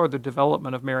the further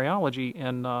development of Mariology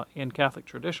in Catholic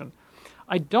tradition.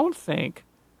 I don't think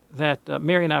that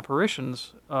Marian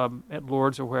apparitions at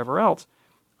Lourdes or wherever else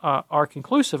are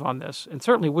conclusive on this, and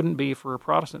certainly wouldn't be for a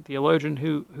Protestant theologian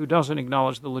who doesn't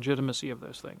acknowledge the legitimacy of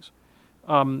those things.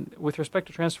 With respect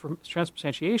to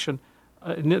transubstantiation,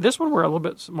 this one we're a little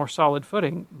bit more solid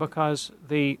footing because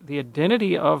the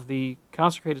identity of the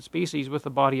consecrated species with the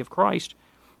body of Christ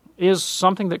is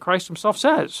something that Christ himself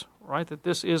says, right, that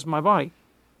this is my body.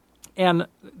 And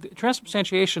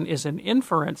transubstantiation is an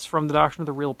inference from the doctrine of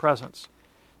the real presence.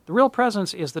 The real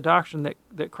presence is the doctrine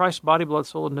that Christ's body, blood,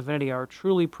 soul, and divinity are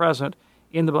truly present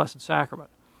in the Blessed Sacrament.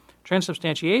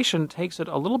 Transubstantiation takes it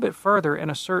a little bit further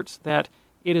and asserts that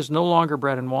it is no longer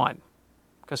bread and wine.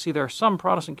 Because, see, there are some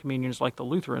Protestant communions, like the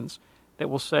Lutherans,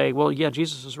 that will say, well, yeah,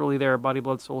 Jesus is really there, body,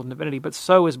 blood, soul, and divinity, but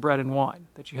so is bread and wine,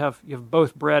 that you have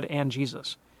both bread and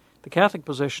Jesus. The Catholic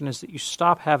position is that you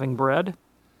stop having bread,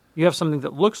 you have something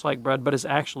that looks like bread, but is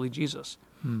actually Jesus.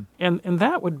 And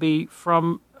that would be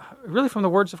from the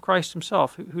words of Christ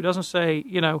himself, who doesn't say,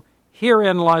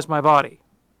 herein lies my body.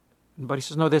 But he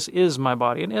says, no, this is my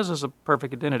body, and is a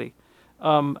perfect identity.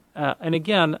 And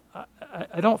again,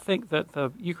 I don't think that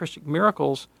the Eucharistic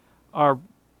miracles are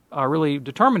really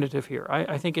determinative here.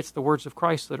 I think it's the words of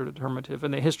Christ that are determinative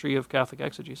in the history of Catholic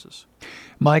exegesis.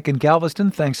 Mike in Galveston,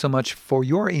 thanks so much for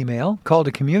your email. Call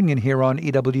to Communion here on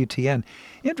EWTN.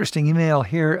 Interesting email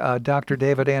here, Dr.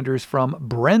 David Anders from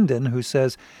Brendan, who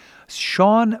says,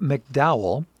 Sean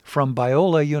McDowell from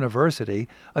Biola University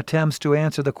attempts to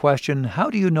answer the question, how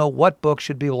do you know what book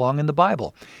should belong in the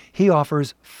Bible? He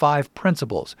offers 5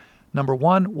 principles. Number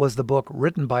 1, was the book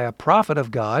written by a prophet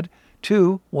of God?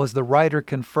 2, was the writer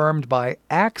confirmed by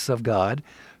acts of God?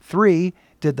 3,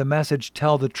 did the message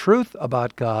tell the truth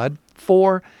about God?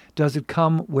 4, does it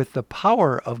come with the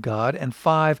power of God? And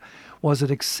 5, was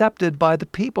it accepted by the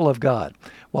people of God?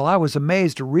 Well, I was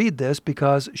amazed to read this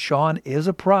because Sean is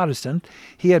a Protestant.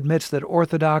 He admits that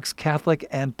Orthodox, Catholic,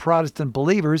 and Protestant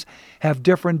believers have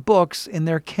different books in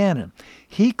their canon.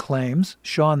 He claims,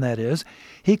 Sean that is,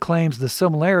 he claims the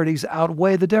similarities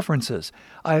outweigh the differences.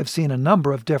 I have seen a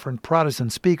number of different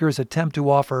Protestant speakers attempt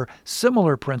to offer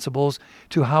similar principles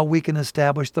to how we can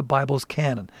establish the Bible's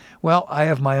canon. Well, I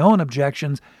have my own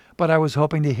objections, but I was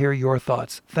hoping to hear your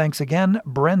thoughts. Thanks again,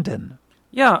 Brendan.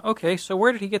 Yeah, okay, so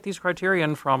where did he get these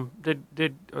criterion from?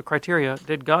 Did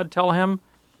God tell him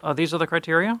these are the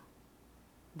criteria?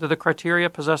 Do the criteria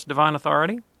possess divine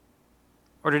authority?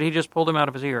 Or did he just pull them out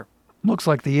of his ear? Looks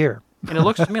like the ear. And it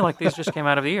looks to me like these just came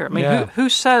out of the ear. I mean, Yeah. who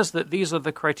says that these are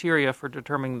the criteria for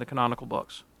determining the canonical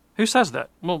books? Who says that?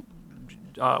 Well,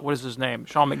 what is his name?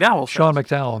 Sean McDowell says. Sean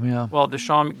McDowell, yeah. Well, does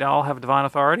Sean McDowell have divine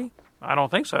authority? I don't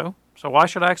think so. So why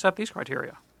should I accept these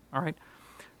criteria? All right.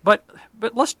 But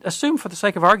let's assume for the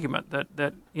sake of argument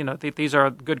that these are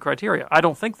good criteria. I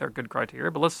don't think they're good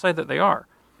criteria, but let's say that they are.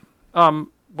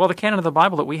 Well, the canon of the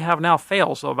Bible that we have now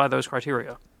fails, though, by those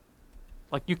criteria.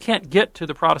 Like, you can't get to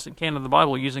the Protestant canon of the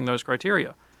Bible using those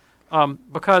criteria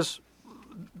because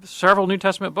several New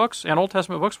Testament books and Old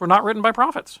Testament books were not written by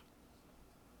prophets.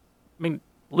 I mean,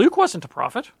 Luke wasn't a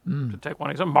prophet, to take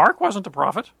one example. Mark wasn't a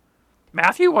prophet.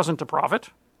 Matthew wasn't a prophet,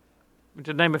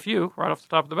 to name a few right off the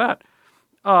top of the bat.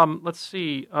 Let's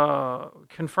see.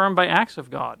 Confirmed by acts of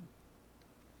God.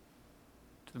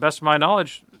 To the best of my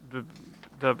knowledge,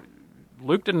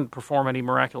 Luke didn't perform any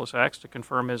miraculous acts to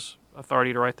confirm his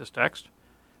authority to write this text.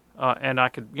 And I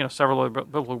could, several other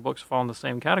biblical books fall in the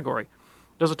same category.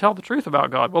 Does it tell the truth about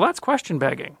God? Well, that's question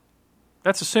begging.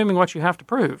 That's assuming what you have to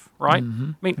prove, right?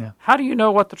 Mm-hmm. I mean, how do you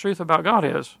know what the truth about God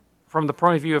is from the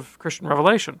point of view of Christian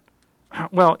revelation?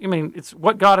 Well, it's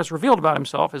what God has revealed about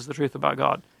himself is the truth about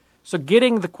God. So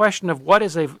getting the question of what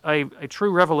is a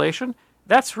true revelation,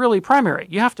 that's really primary.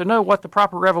 You have to know what the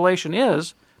proper revelation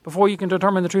is before you can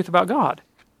determine the truth about God.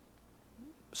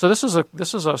 So this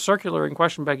is a circular and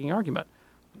question-begging argument.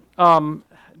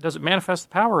 Does it manifest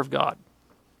the power of God?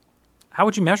 How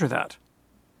would you measure that?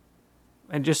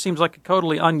 It just seems like a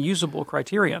totally unusable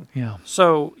criterion. Yeah.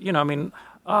 So,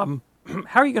 how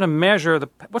are you going to measure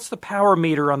what's the power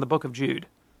meter on the Book of Jude?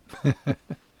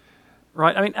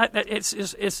 Right? I mean, it's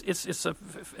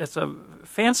a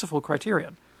fanciful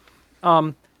criterion.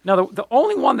 Now, the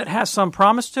only one that has some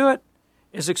promise to it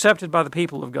is accepted by the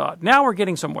people of God. Now we're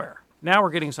getting somewhere.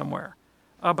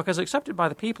 Because accepted by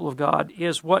the people of God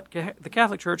is what the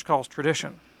Catholic Church calls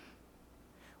tradition.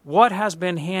 What has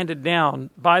been handed down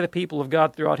by the people of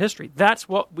God throughout history. That's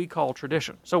what we call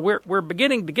tradition. So we're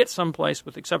beginning to get someplace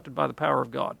with accepted by the power of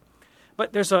God.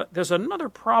 But there's another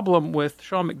problem with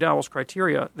Sean McDowell's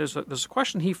criteria. There's a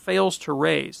question he fails to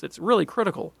raise that's really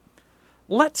critical.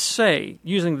 Let's say,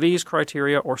 using these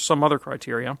criteria or some other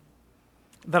criteria,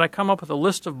 that I come up with a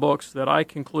list of books that I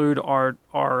conclude are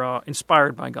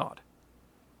inspired by God.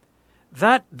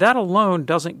 That alone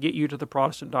doesn't get you to the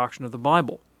Protestant doctrine of the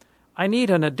Bible. I need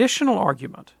an additional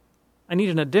argument.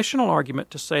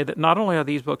 To say that not only are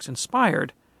these books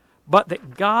inspired, but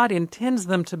that God intends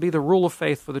them to be the rule of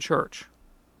faith for the church.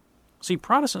 See,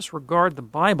 Protestants regard the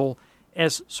Bible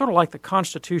as sort of like the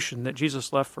Constitution that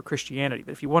Jesus left for Christianity.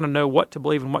 That if you want to know what to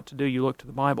believe and what to do, you look to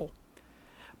the Bible.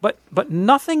 But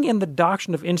nothing in the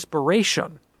doctrine of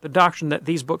inspiration, the doctrine that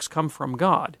these books come from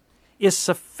God, is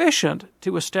sufficient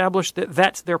to establish that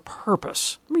that's their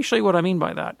purpose. Let me show you what I mean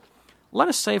by that. Let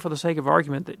us say, for the sake of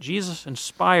argument, that Jesus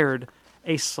inspired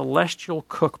a celestial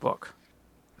cookbook.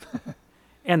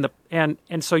 And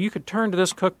so you could turn to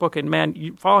this cookbook and,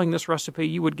 man, following this recipe,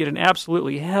 you would get an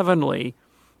absolutely heavenly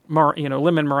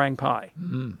lemon meringue pie.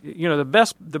 Mm.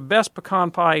 The best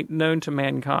pecan pie known to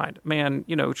mankind. Man,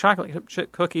 chocolate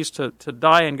chip cookies to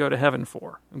die and go to heaven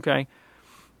for. Okay?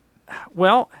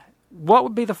 Well, what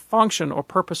would be the function or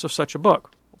purpose of such a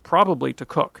book? Probably to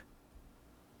cook.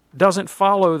 Doesn't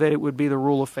follow that it would be the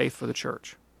rule of faith for the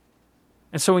church.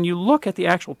 And so when you look at the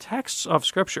actual texts of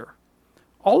Scripture,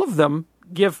 all of them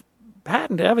give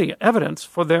patent evidence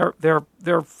for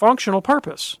their functional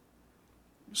purpose.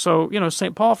 So,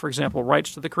 St. Paul, for example,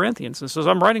 writes to the Corinthians and says,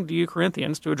 I'm writing to you,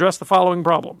 Corinthians, to address the following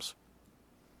problems.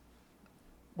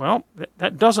 Well,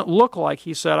 that doesn't look like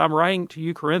he said, I'm writing to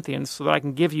you, Corinthians, so that I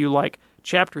can give you, like,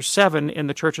 chapter 7 in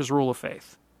the church's rule of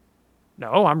faith.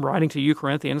 No, I'm writing to you,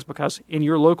 Corinthians, because in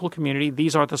your local community,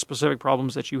 these are the specific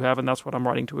problems that you have, and that's what I'm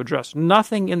writing to address.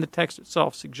 Nothing in the text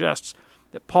itself suggests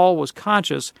that Paul was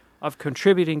conscious of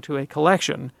contributing to a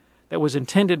collection that was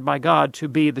intended by God to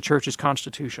be the church's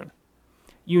constitution.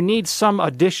 You need some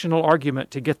additional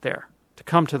argument to get there, to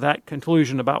come to that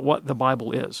conclusion about what the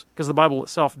Bible is, because the Bible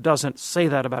itself doesn't say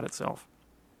that about itself.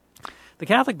 The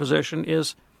Catholic position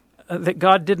is that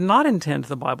God did not intend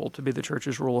the Bible to be the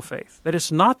church's rule of faith, that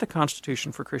it's not the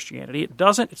constitution for Christianity.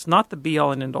 It's not the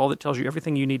be-all and end-all that tells you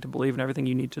everything you need to believe and everything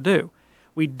you need to do.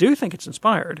 We do think it's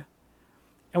inspired,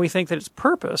 and we think that its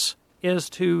purpose is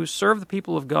to serve the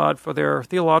people of God for their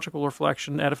theological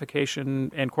reflection,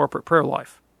 edification, and corporate prayer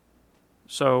life.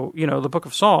 So, the book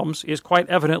of Psalms is quite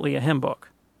evidently a hymn book.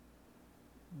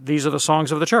 These are the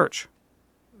songs of the church.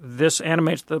 This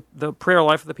animates the prayer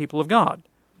life of the people of God.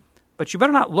 But you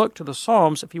better not look to the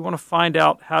Psalms if you want to find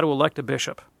out how to elect a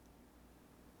bishop,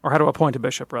 or how to appoint a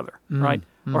bishop, rather, right?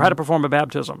 Mm. Or how to perform a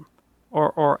baptism,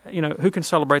 or who can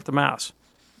celebrate the Mass.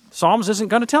 Psalms isn't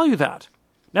going to tell you that.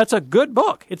 That's a good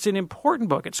book. It's an important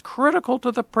book. It's critical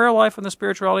to the prayer life and the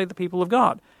spirituality of the people of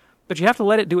God. But you have to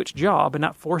let it do its job and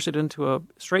not force it into a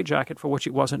straitjacket for which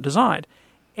it wasn't designed.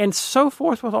 And so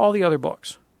forth with all the other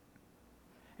books.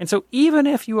 And so even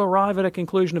if you arrive at a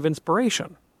conclusion of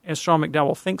inspiration, as Sean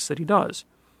McDowell thinks that he does,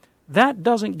 that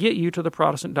doesn't get you to the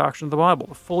Protestant doctrine of the Bible,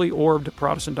 the fully orbed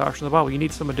Protestant doctrine of the Bible. You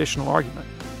need some additional argument.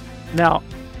 Now,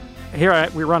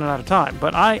 we're running out of time,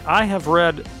 but I have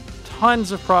read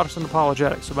tons of Protestant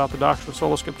apologetics about the doctrine of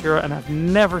sola scriptura, and I've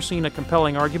never seen a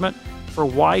compelling argument for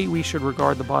why we should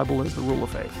regard the Bible as the rule of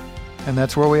faith. And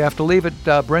that's where we have to leave it.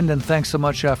 Brendan, thanks so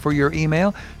much for your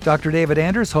email. Dr. David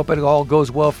Anders, hope it all goes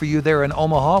well for you there in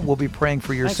Omaha. We'll be praying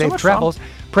for your safe travels.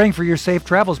 Praying for your safe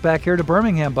travels back here to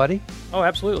Birmingham, buddy. Oh,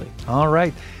 absolutely. All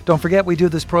right. Don't forget, we do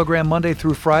this program Monday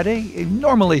through Friday,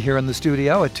 normally here in the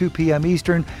studio at 2 p.m.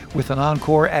 Eastern, with an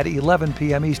encore at 11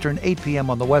 p.m. Eastern, 8 p.m.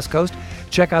 on the West Coast.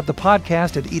 Check out the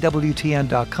podcast at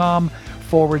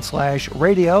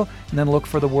ewtn.com/radio, and then look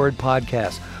for the word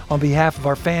podcast. On behalf of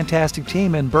our fantastic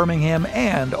team in Birmingham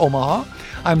and Omaha,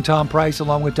 I'm Tom Price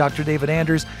along with Dr. David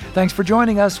Anders. Thanks for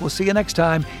joining us. We'll see you next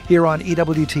time here on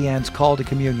EWTN's Call to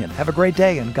Communion. Have a great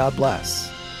day and God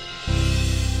bless.